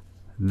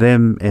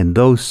 them and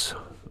those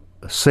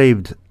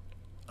saved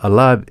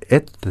alive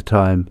at the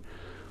time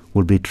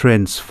will be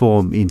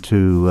transformed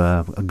into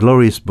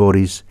glorious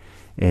bodies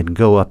and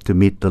go up to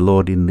meet the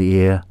Lord in the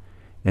air.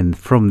 And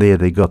from there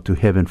they got to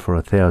heaven for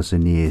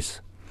 1,000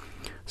 years.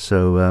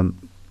 So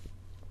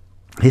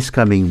his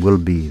coming will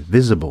be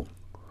visible.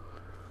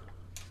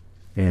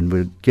 And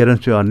we'll get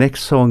into our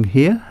next song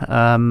here.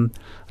 I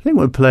think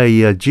we'll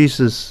play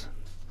Jesus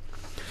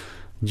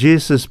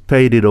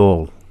Paid It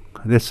All.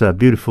 That's a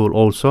beautiful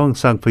old song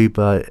sung for you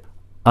by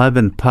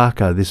Ivan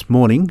Parker this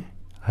morning.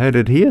 I heard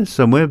it here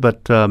somewhere,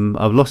 but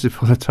I've lost it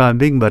for the time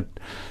being. But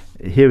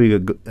here we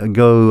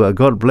go.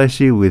 God bless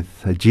you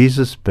with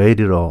Jesus Paid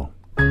It All.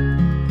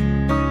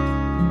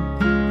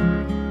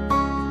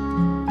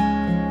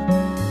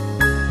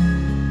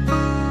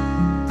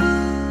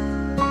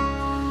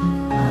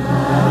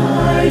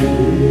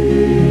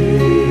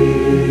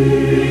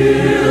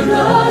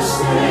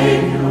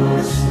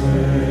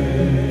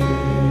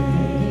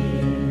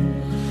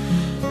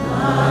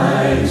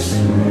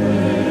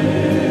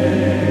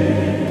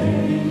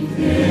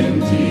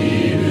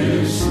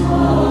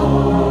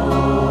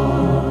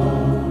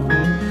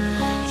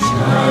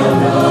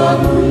 Child of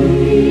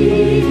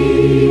me.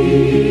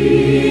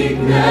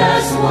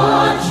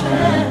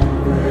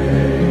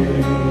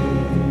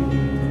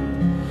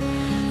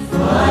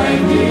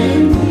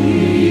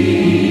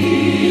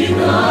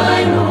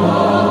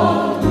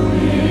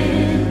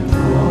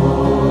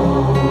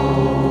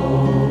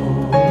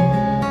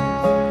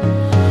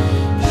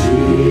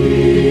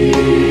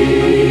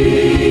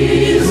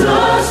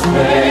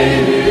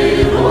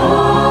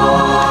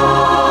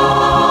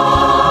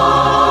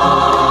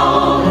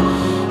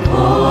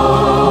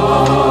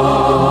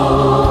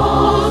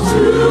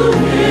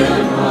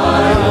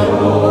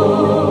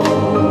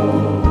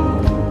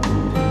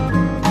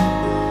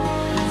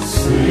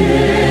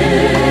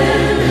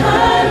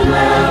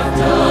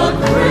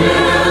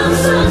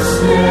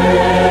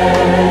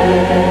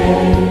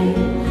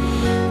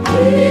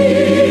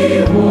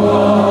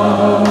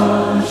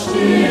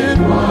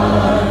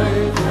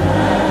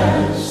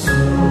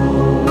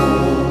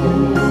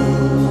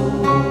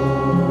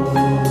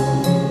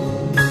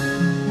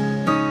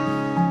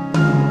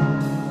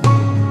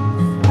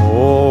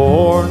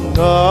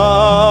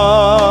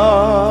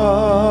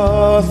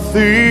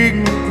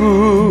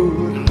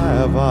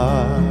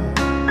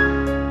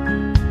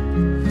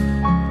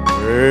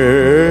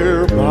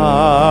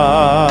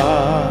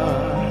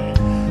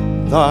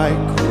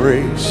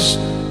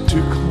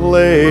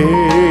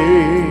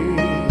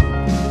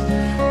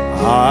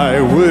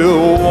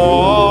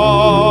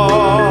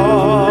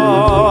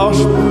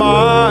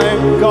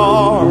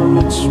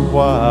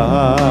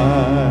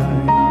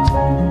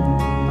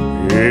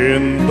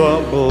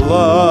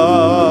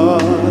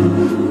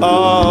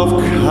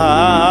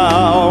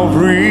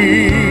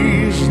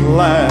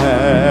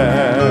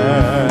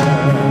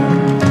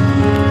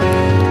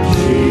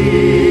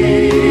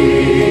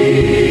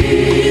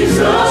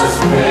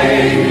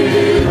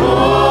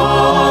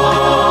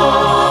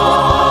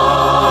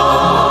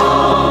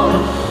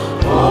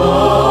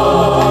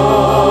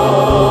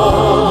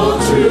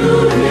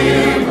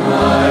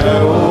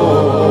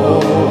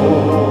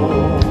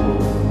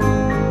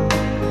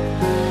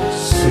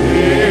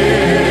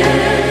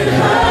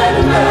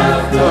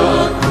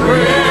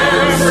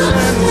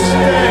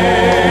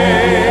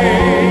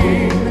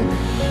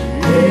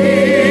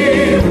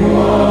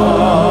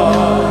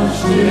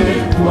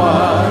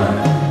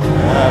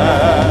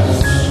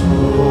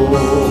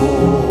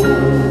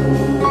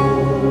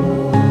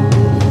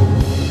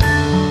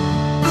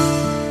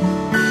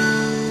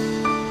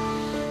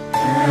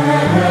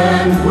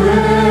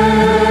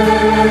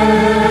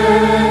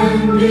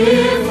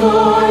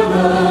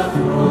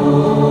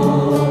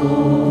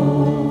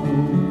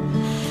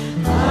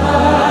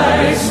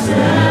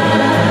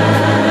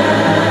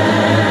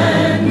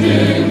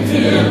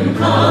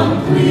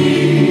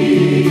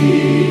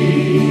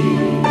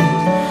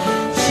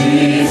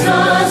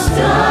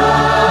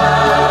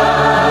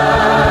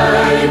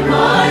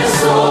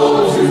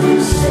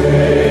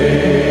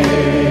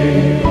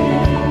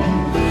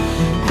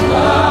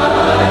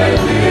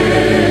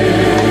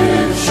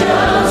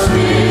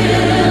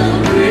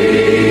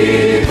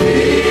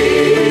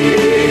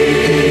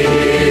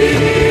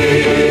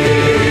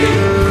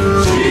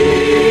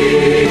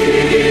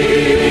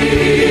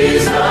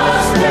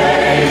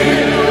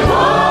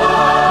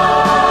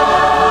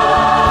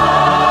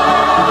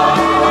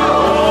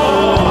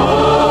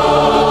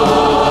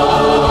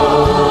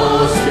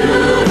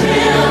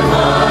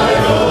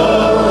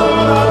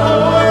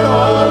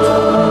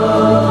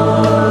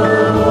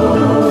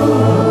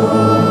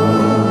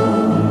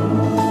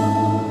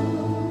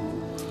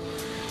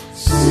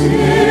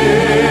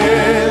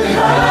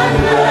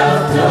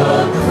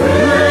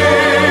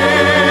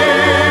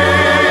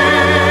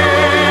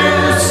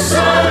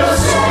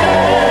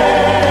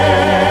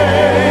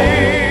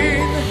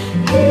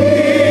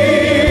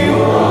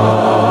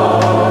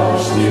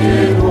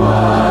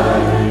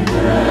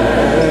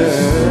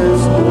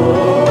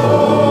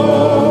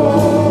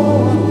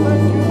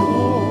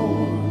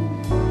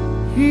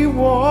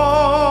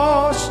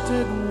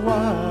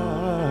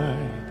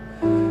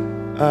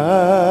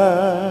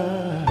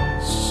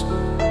 as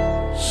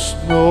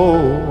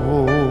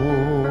snow.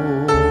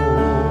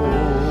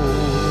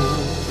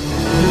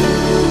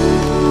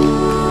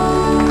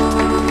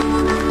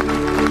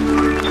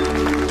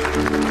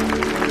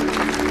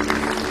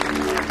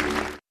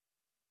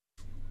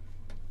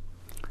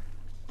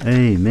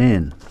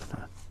 Amen.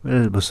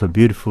 Well, it was a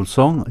beautiful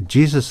song.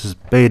 Jesus has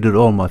paid it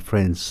all, my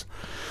friends.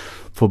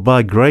 For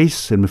by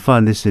grace, and we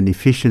find this in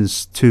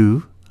Ephesians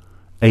 2,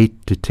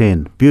 8 to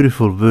 10.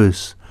 Beautiful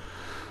verse.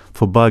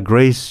 For by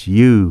grace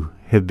you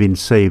have been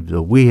saved,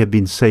 or we have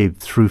been saved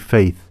through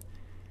faith.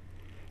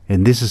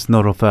 And this is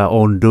not of our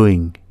own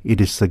doing.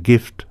 It is the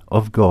gift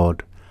of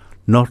God,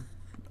 not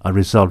a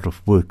result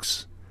of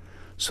works,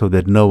 so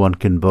that no one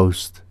can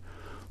boast.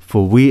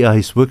 For we are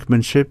his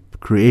workmanship,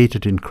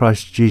 created in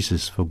Christ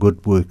Jesus for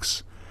good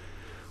works,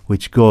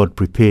 which God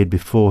prepared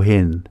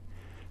beforehand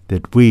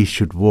that we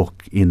should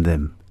walk in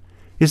them.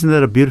 Isn't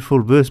that a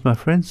beautiful verse, my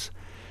friends?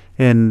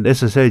 And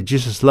as I say,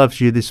 Jesus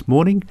loves you this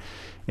morning,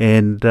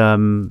 and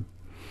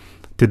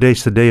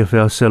today's the day of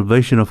our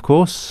salvation, of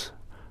course.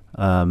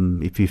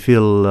 If you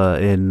feel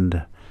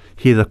and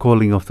hear the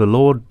calling of the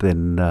Lord,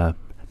 then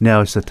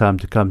now is the time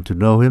to come to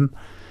know him,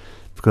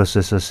 because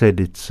as I said,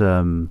 it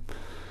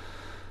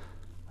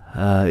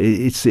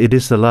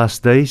is the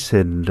last days,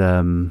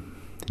 and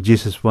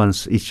Jesus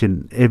wants each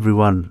and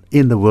everyone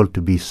in the world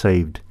to be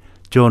saved.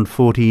 John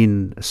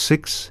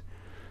 14:6,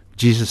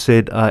 Jesus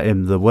said, I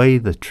am the way,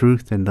 the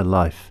truth, and the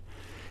life,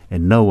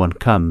 and no one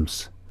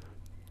comes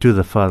to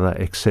the Father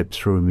except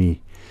through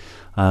me.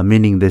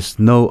 Meaning there's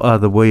no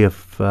other way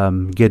of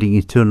getting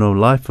eternal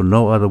life, or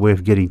no other way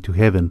of getting to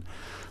heaven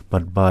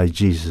but by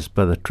Jesus,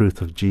 by the truth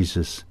of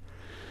Jesus.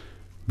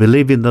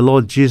 Believe in the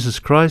Lord Jesus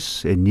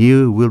Christ, and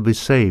you will be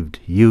saved,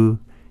 you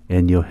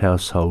and your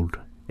household.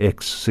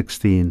 Acts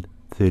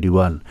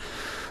 16:31.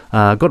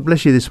 God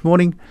bless you this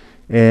morning.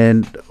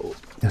 And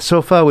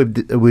so far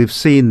we've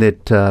seen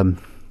that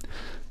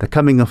the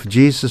coming of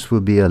Jesus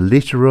will be a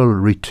literal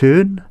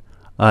return,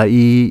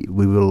 i.e.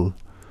 we will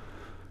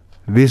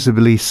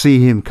visibly see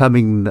him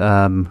coming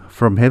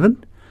from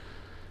heaven.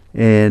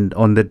 And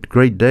on that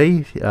great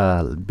day,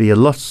 be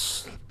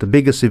the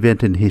biggest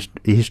event in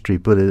history,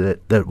 put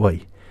it that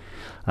way.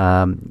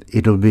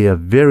 It'll be a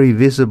very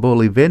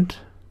visible event,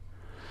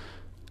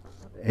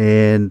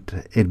 and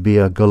it'll be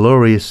a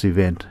glorious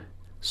event.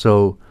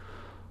 So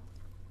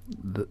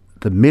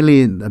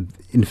billions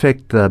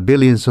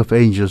of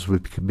angels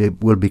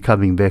will be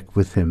coming back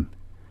with him,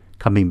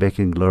 coming back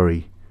in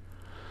glory.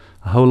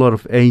 A whole lot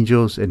of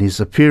angels, and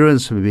his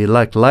appearance will be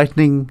like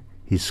lightning.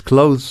 His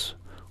clothes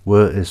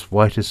were as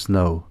white as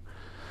snow.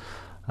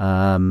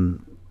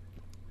 And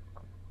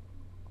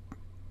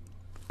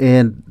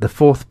the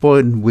fourth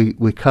point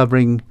we're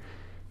covering,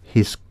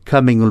 his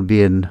coming will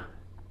be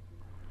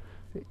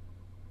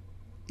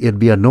it'll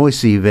be a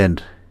noisy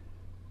event,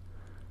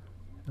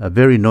 a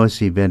very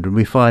noisy event. And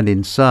we find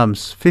in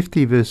Psalms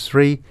 50 verse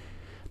 3,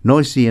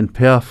 noisy and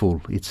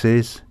powerful, it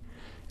says,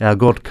 our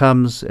God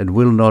comes and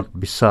will not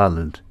be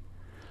silent.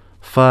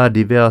 Fire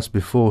devours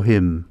before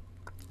him,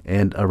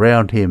 and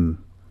around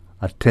him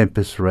a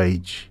tempest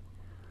rage.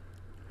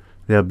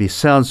 There'll be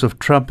sounds of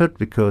trumpet,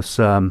 because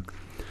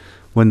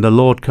when the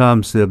Lord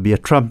comes, there'll be a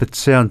trumpet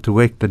sound to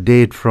wake the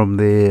dead from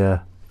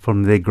their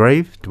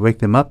grave, to wake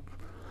them up.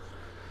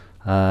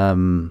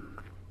 And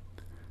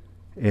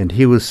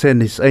he will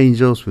send his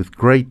angels with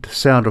great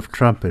sound of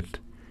trumpet,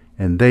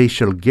 and they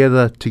shall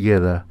gather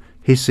together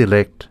his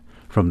elect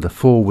from the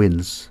four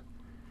winds,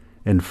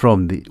 and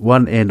from the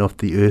one end of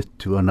the earth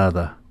to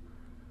another.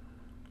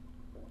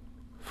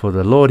 For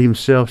the Lord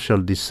himself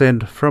shall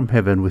descend from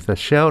heaven with a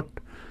shout,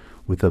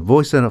 with the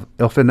voice of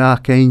an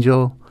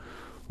archangel,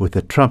 with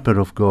the trumpet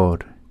of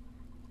God,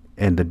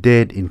 and the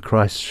dead in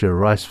Christ shall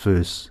rise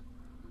first.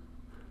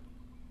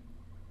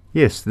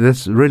 Yes,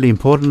 that's really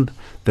important.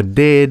 The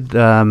dead,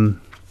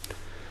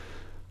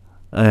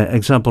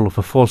 example of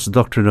a false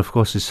doctrine, of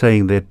course, is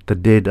saying that the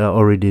dead are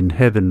already in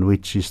heaven,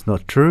 which is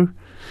not true.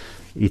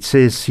 It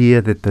says here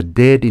that the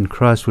dead in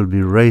Christ will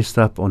be raised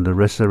up on the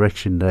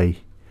resurrection day,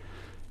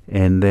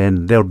 and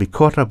then they'll be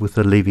caught up with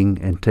the living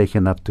and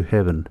taken up to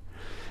heaven.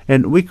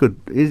 And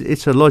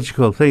it's a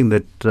logical thing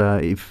that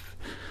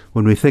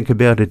when we think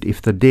about it,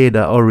 if the dead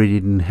are already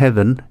in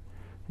heaven,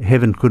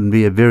 heaven couldn't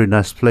be a very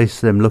nice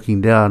place, them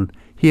looking down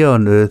here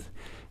on earth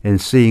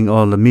and seeing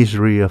all the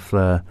misery of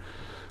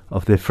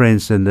their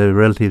friends and their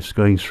relatives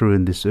going through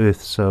in this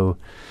earth. So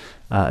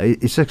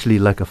it's actually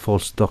like a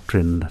false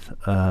doctrine.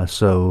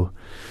 So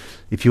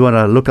if you want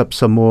to look up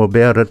some more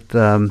about it,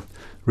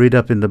 read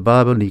up in the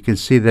Bible, and you can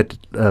see that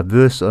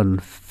verse on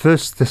 1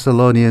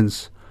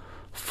 Thessalonians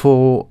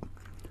 4,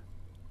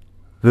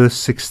 verse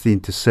 16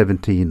 to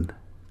 17.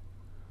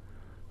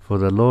 For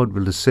the Lord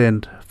will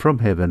descend from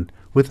heaven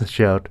with a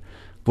shout,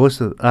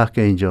 voice of the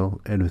archangel,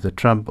 and with the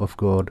trump of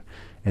God,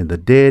 and the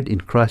dead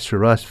in Christ shall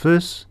rise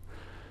first,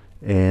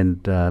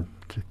 and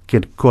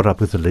get caught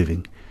up with the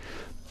living.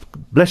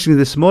 Blessing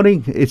this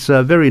morning. It's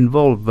a very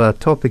involved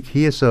topic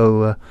here,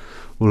 so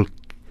we'll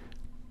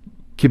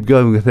keep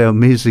going with our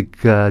music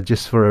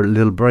just for a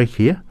little break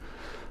here.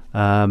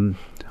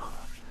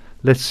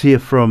 Let's hear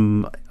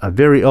from a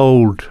very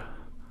old,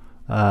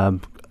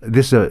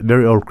 this is a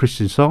very old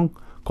Christian song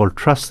called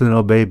Trust and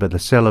Obey by the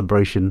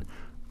Celebration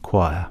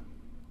Choir.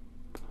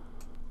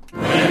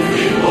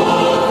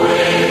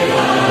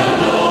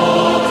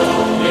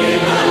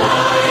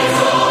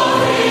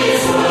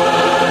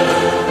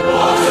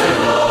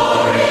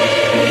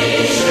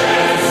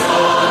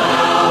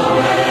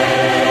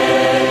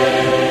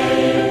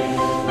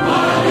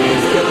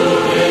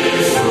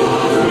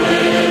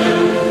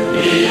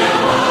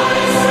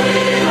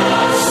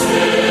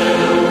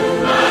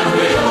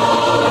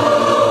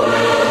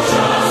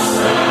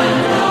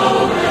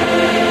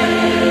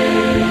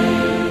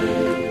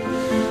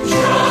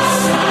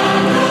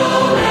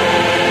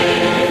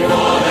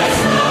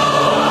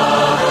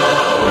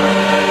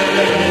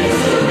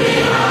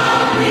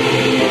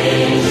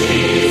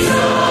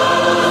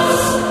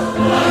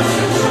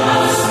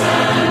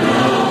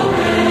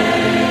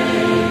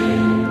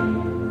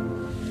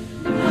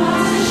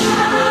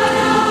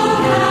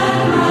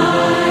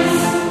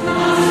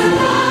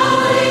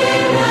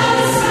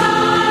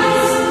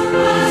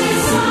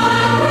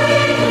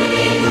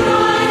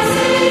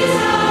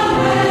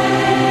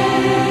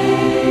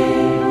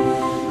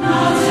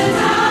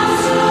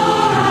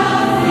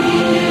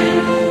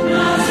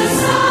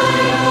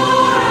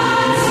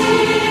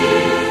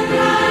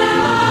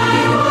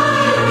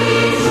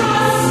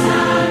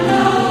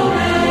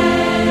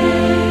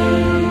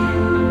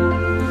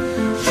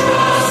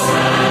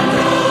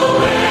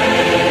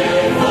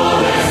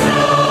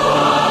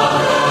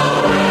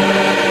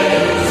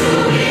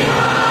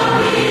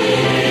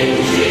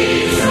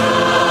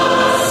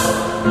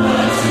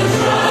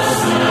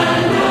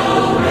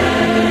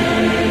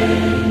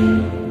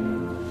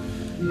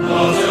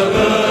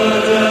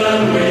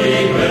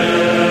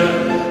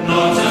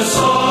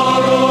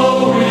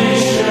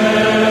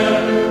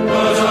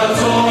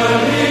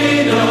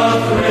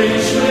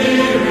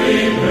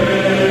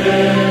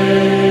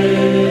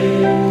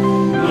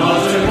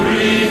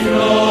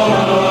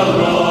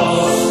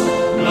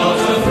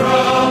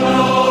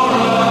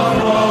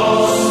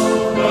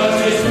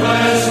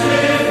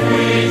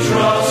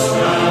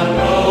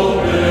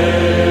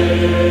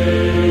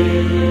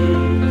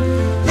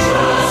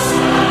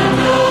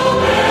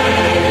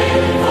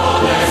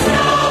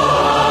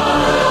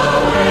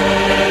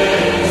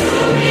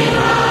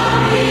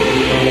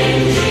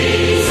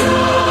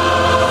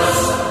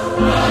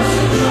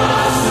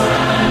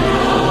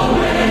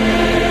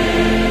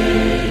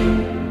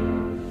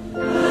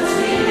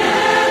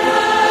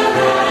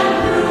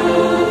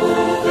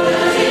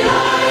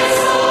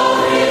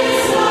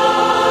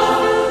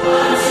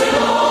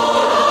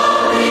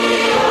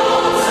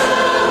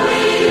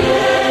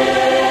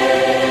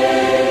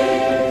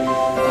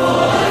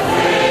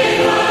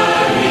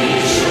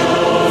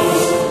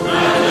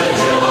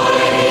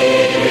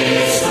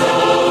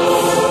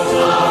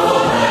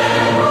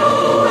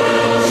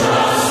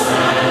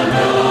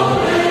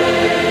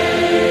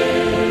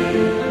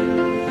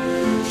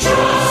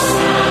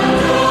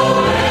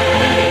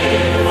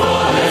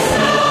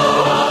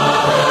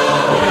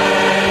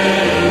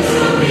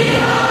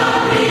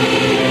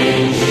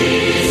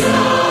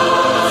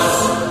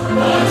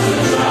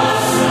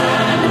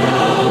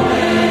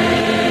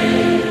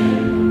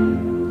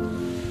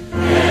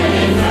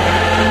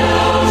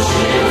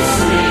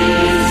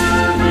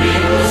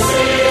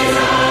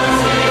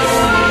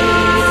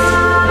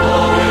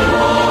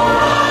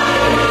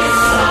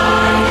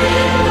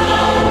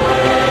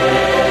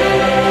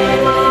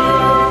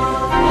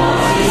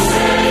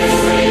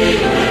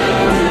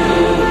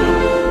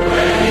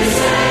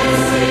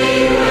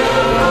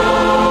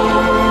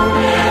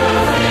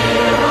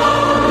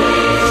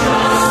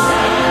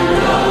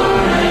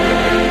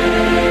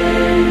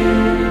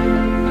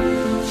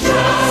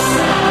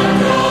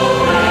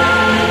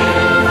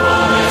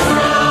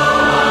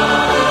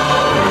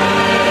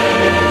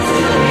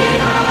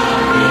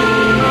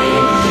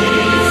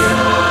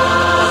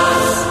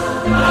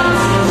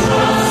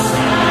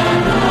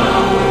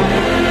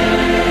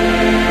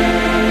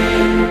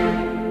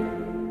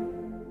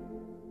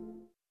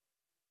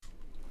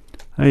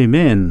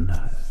 Amen.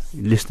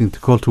 Listening to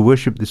Call to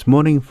Worship this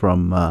morning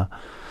from on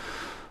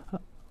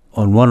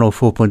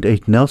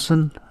 104.8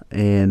 Nelson,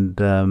 and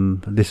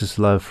this is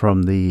live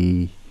from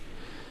the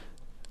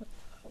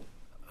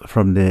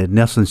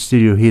Nelson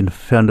studio here in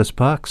Founders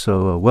Park.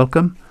 So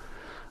welcome.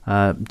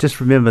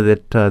 Just remember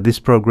that this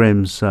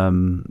program's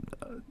that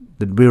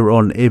we're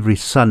on every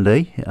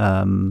Sunday.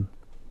 We're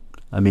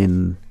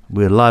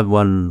live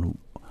one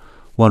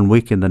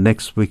week, and the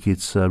next week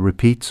it's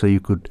repeat. So you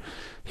could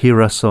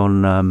hear us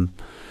on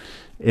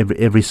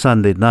every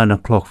Sunday at 9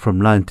 o'clock from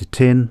 9 to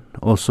 10.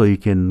 Also, you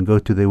can go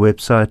to their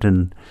website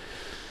and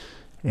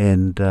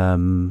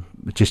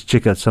just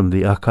check out some of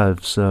the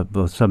archives,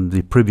 or some of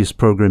the previous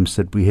programs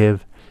that we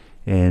have.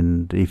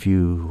 And if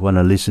you want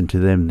to listen to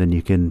them, then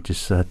you can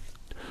just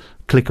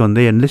click on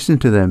there and listen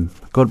to them.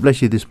 God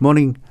bless you this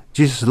morning.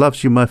 Jesus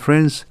loves you, my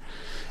friends.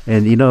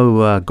 And you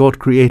know, God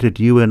created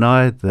you and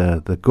I,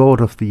 the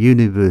God of the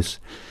universe.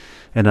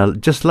 And I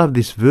just love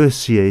this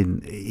verse here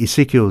in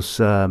Ezekiel's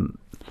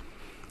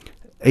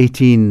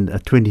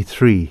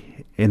 18:23.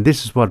 And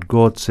this is what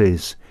God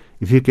says.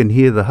 If you can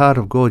hear the heart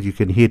of God, you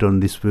can hear it on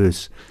this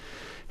verse.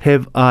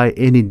 Have I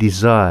any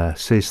desire,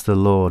 says the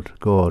Lord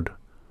God,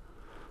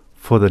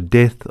 for the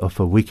death of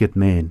a wicked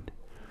man?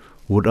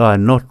 Would I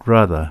not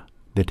rather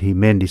that he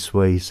mend his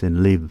ways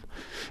and live?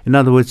 In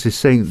other words, he's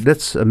saying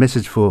that's a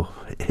message for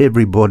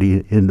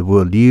everybody in the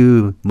world,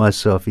 you,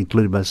 myself,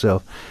 including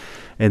myself.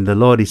 And the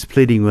Lord is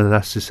pleading with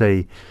us to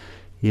say,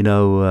 you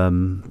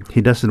know,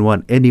 he doesn't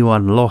want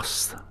anyone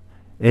lost,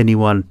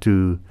 anyone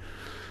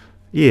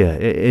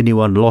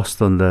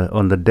lost on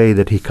the day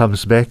that he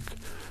comes back.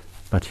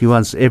 But he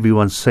wants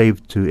everyone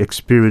saved to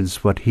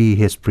experience what he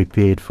has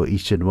prepared for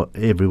each and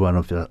every one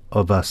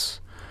of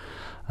us.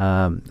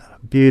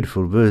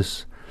 Beautiful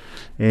verse.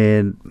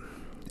 And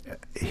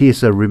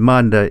here's a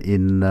reminder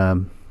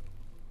in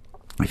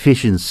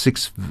Ephesians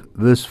 6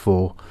 verse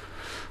 4.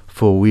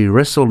 For we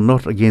wrestle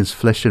not against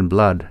flesh and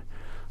blood,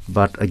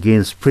 but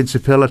against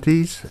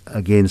principalities,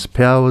 against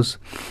powers,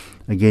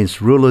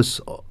 against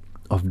rulers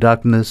of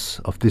darkness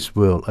of this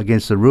world,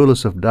 against the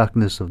rulers of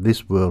darkness of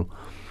this world,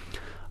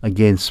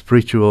 against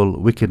spiritual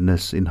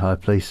wickedness in high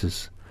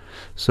places.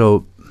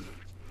 So,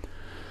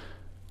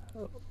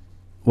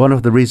 one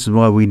of the reasons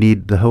why we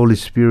need the Holy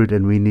Spirit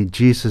and we need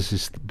Jesus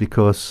is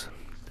because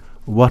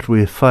what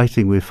we're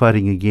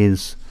fighting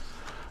against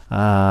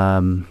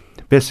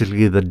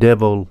basically the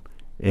devil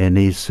and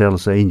his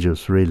hell's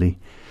angels, really.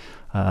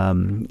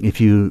 If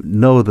you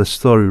know the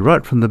story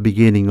right from the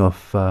beginning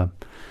of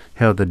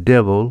how the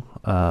devil,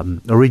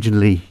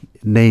 originally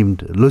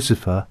named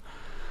Lucifer,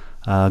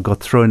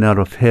 got thrown out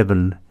of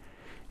heaven,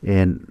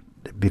 and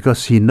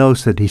because he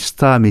knows that his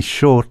time is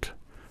short,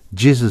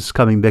 Jesus is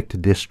coming back to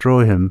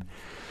destroy him,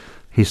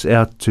 he's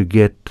out to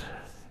get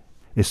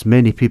as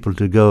many people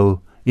to go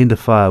in the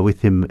fire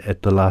with him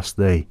at the last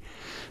day.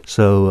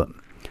 So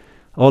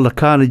all the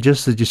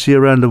carnages that you see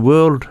around the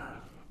world,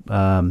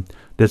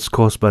 that's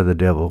caused by the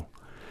devil.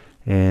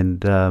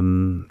 And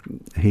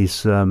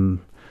he's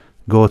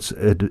God's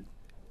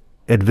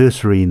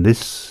adversary in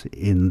this,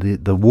 in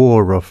the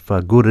war of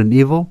good and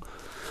evil,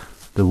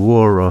 the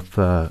war of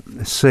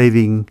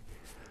saving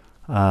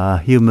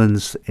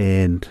humans,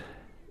 and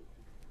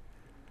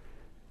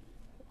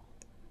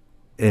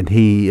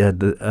he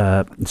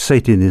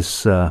Satan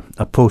is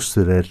opposed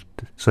to that,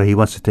 so he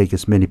wants to take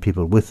as many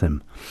people with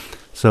him.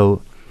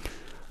 So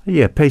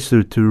yeah, pays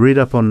to read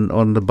up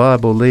on the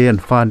Bible there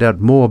and find out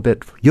more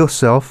about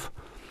yourself.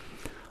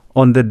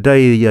 On the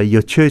day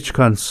your church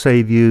can't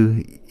save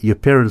you, your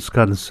parents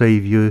can't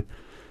save you,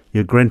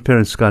 your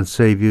grandparents can't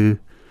save you,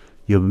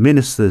 your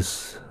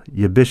ministers,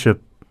 your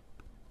bishop,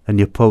 and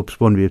your popes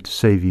won't be able to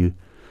save you.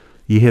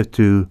 You have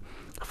to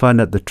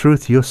find out the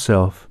truth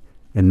yourself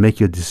and make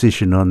your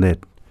decision on that.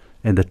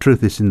 And the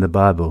truth is in the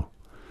Bible.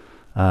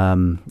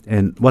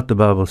 And what the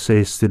Bible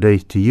says today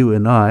to you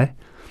and I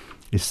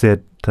is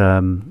that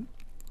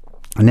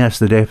now's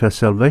the day of our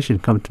salvation.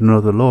 Come to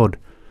know the Lord,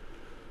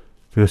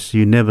 because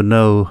you never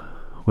know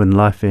when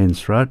life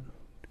ends, right?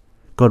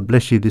 God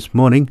bless you this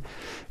morning.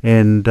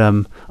 And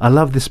I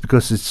love this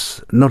because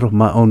it's not of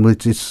my own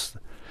words.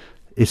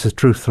 It's a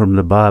truth from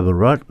the Bible,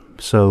 right?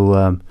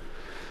 So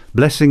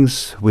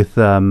blessings with...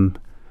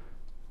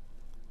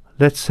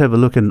 let's have a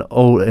look at an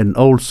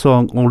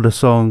older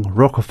song,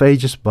 Rock of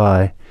Ages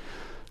by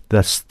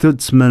the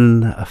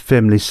Stutzman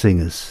Family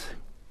Singers.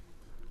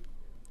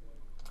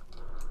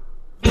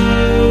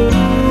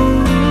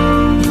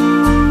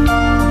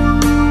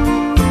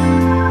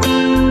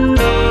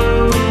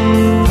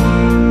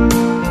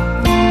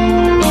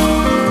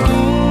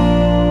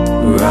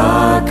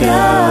 Rock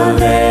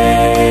of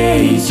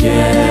Ages,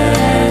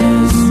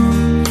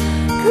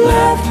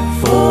 cleft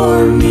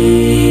for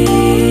me.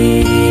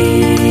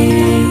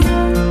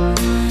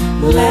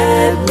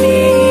 Let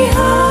me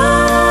hide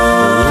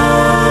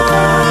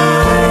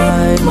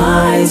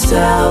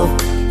myself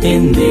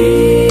in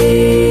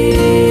thee.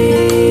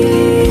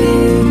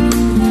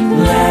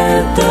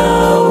 Let the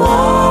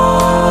water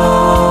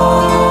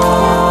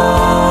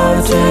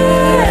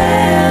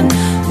and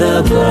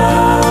the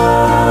blood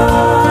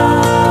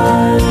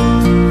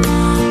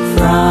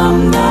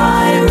from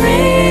thy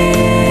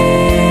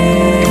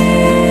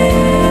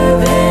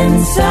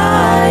riven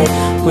side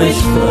which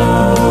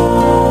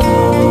flowed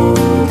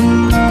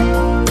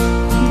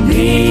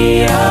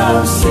be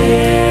of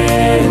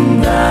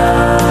sin the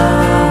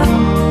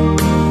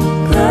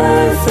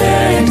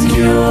perfect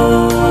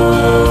cure.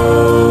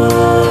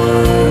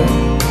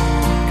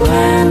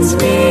 Cleanse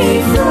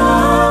me from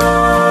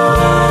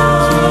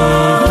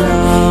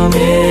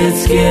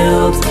its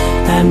guilt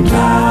and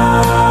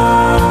power.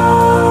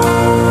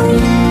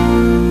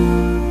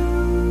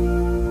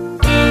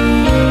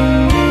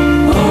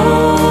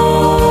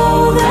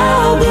 Oh,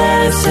 thou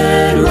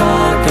blessed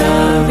Rock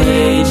of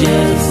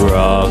Ages,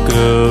 Rock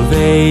of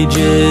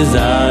Ages,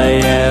 I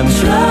am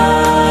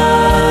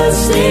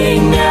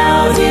trusting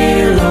now,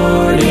 dear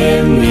Lord,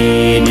 in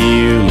thee.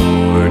 dear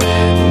Lord,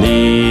 and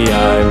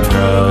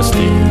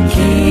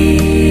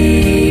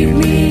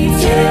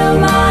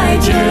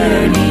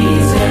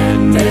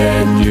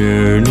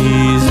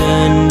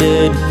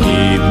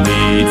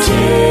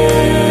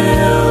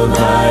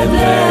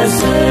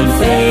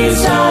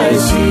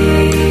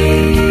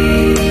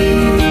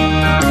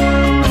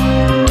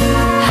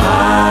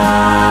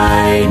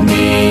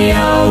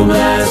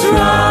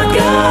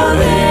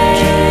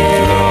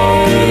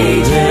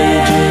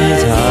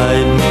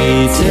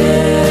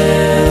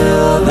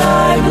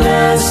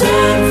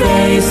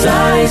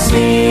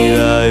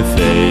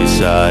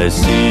face I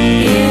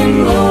see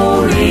in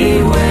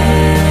glory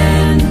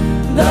when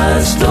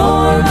the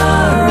storm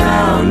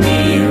around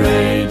me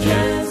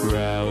rages.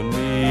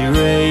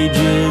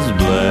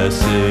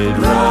 Blessed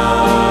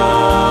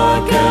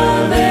Rock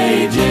of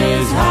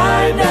Ages,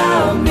 hide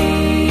thou me.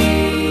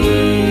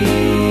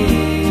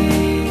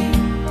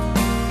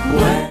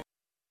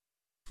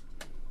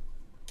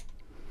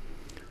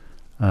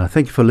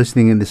 Thank you for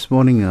listening in this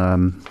morning.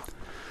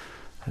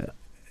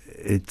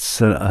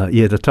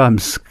 The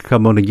time's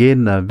come on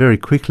again very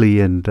quickly,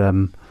 and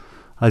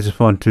I just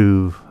want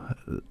to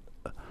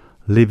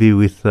leave you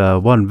with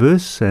one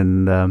verse,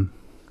 and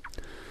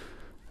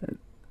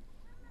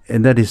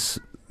that is,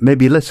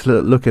 maybe let's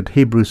look at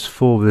Hebrews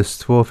 4 verse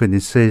 12, and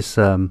it says,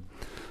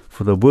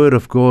 for the word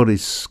of God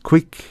is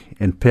quick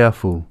and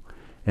powerful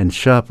and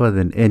sharper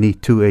than any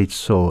two-edged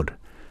sword,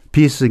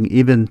 piercing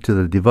even to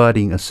the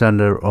dividing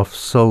asunder of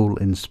soul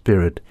and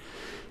spirit,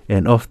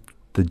 and of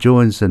the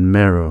joints and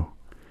marrow,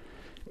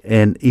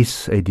 and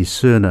is a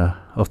discerner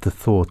of the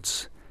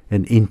thoughts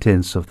and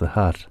intents of the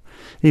heart.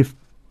 If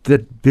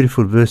that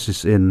beautiful verse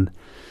is in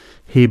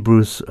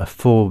Hebrews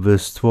 4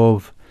 verse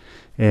 12.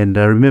 And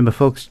remember,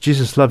 folks,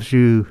 Jesus loves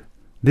you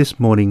this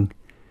morning,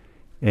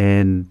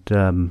 and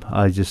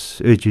I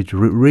just urge you to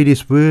read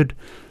His Word,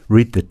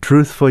 read the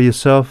truth for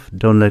yourself.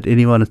 Don't let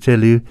anyone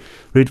tell you.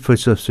 Read for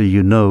yourself so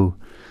you know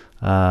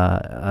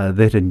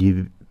that, and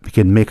you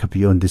can make up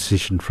your own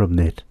decision from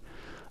that.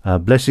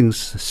 Blessings.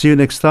 See you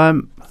next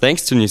time.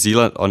 Thanks to New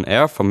Zealand On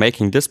Air for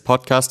making this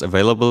podcast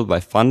available by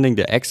funding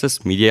the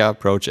Access Media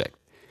project.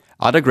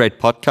 Other great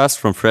podcasts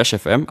from Fresh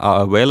FM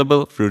are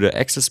available through the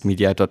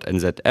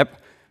accessmedia.nz app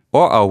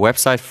or our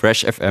website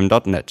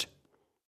freshfm.net.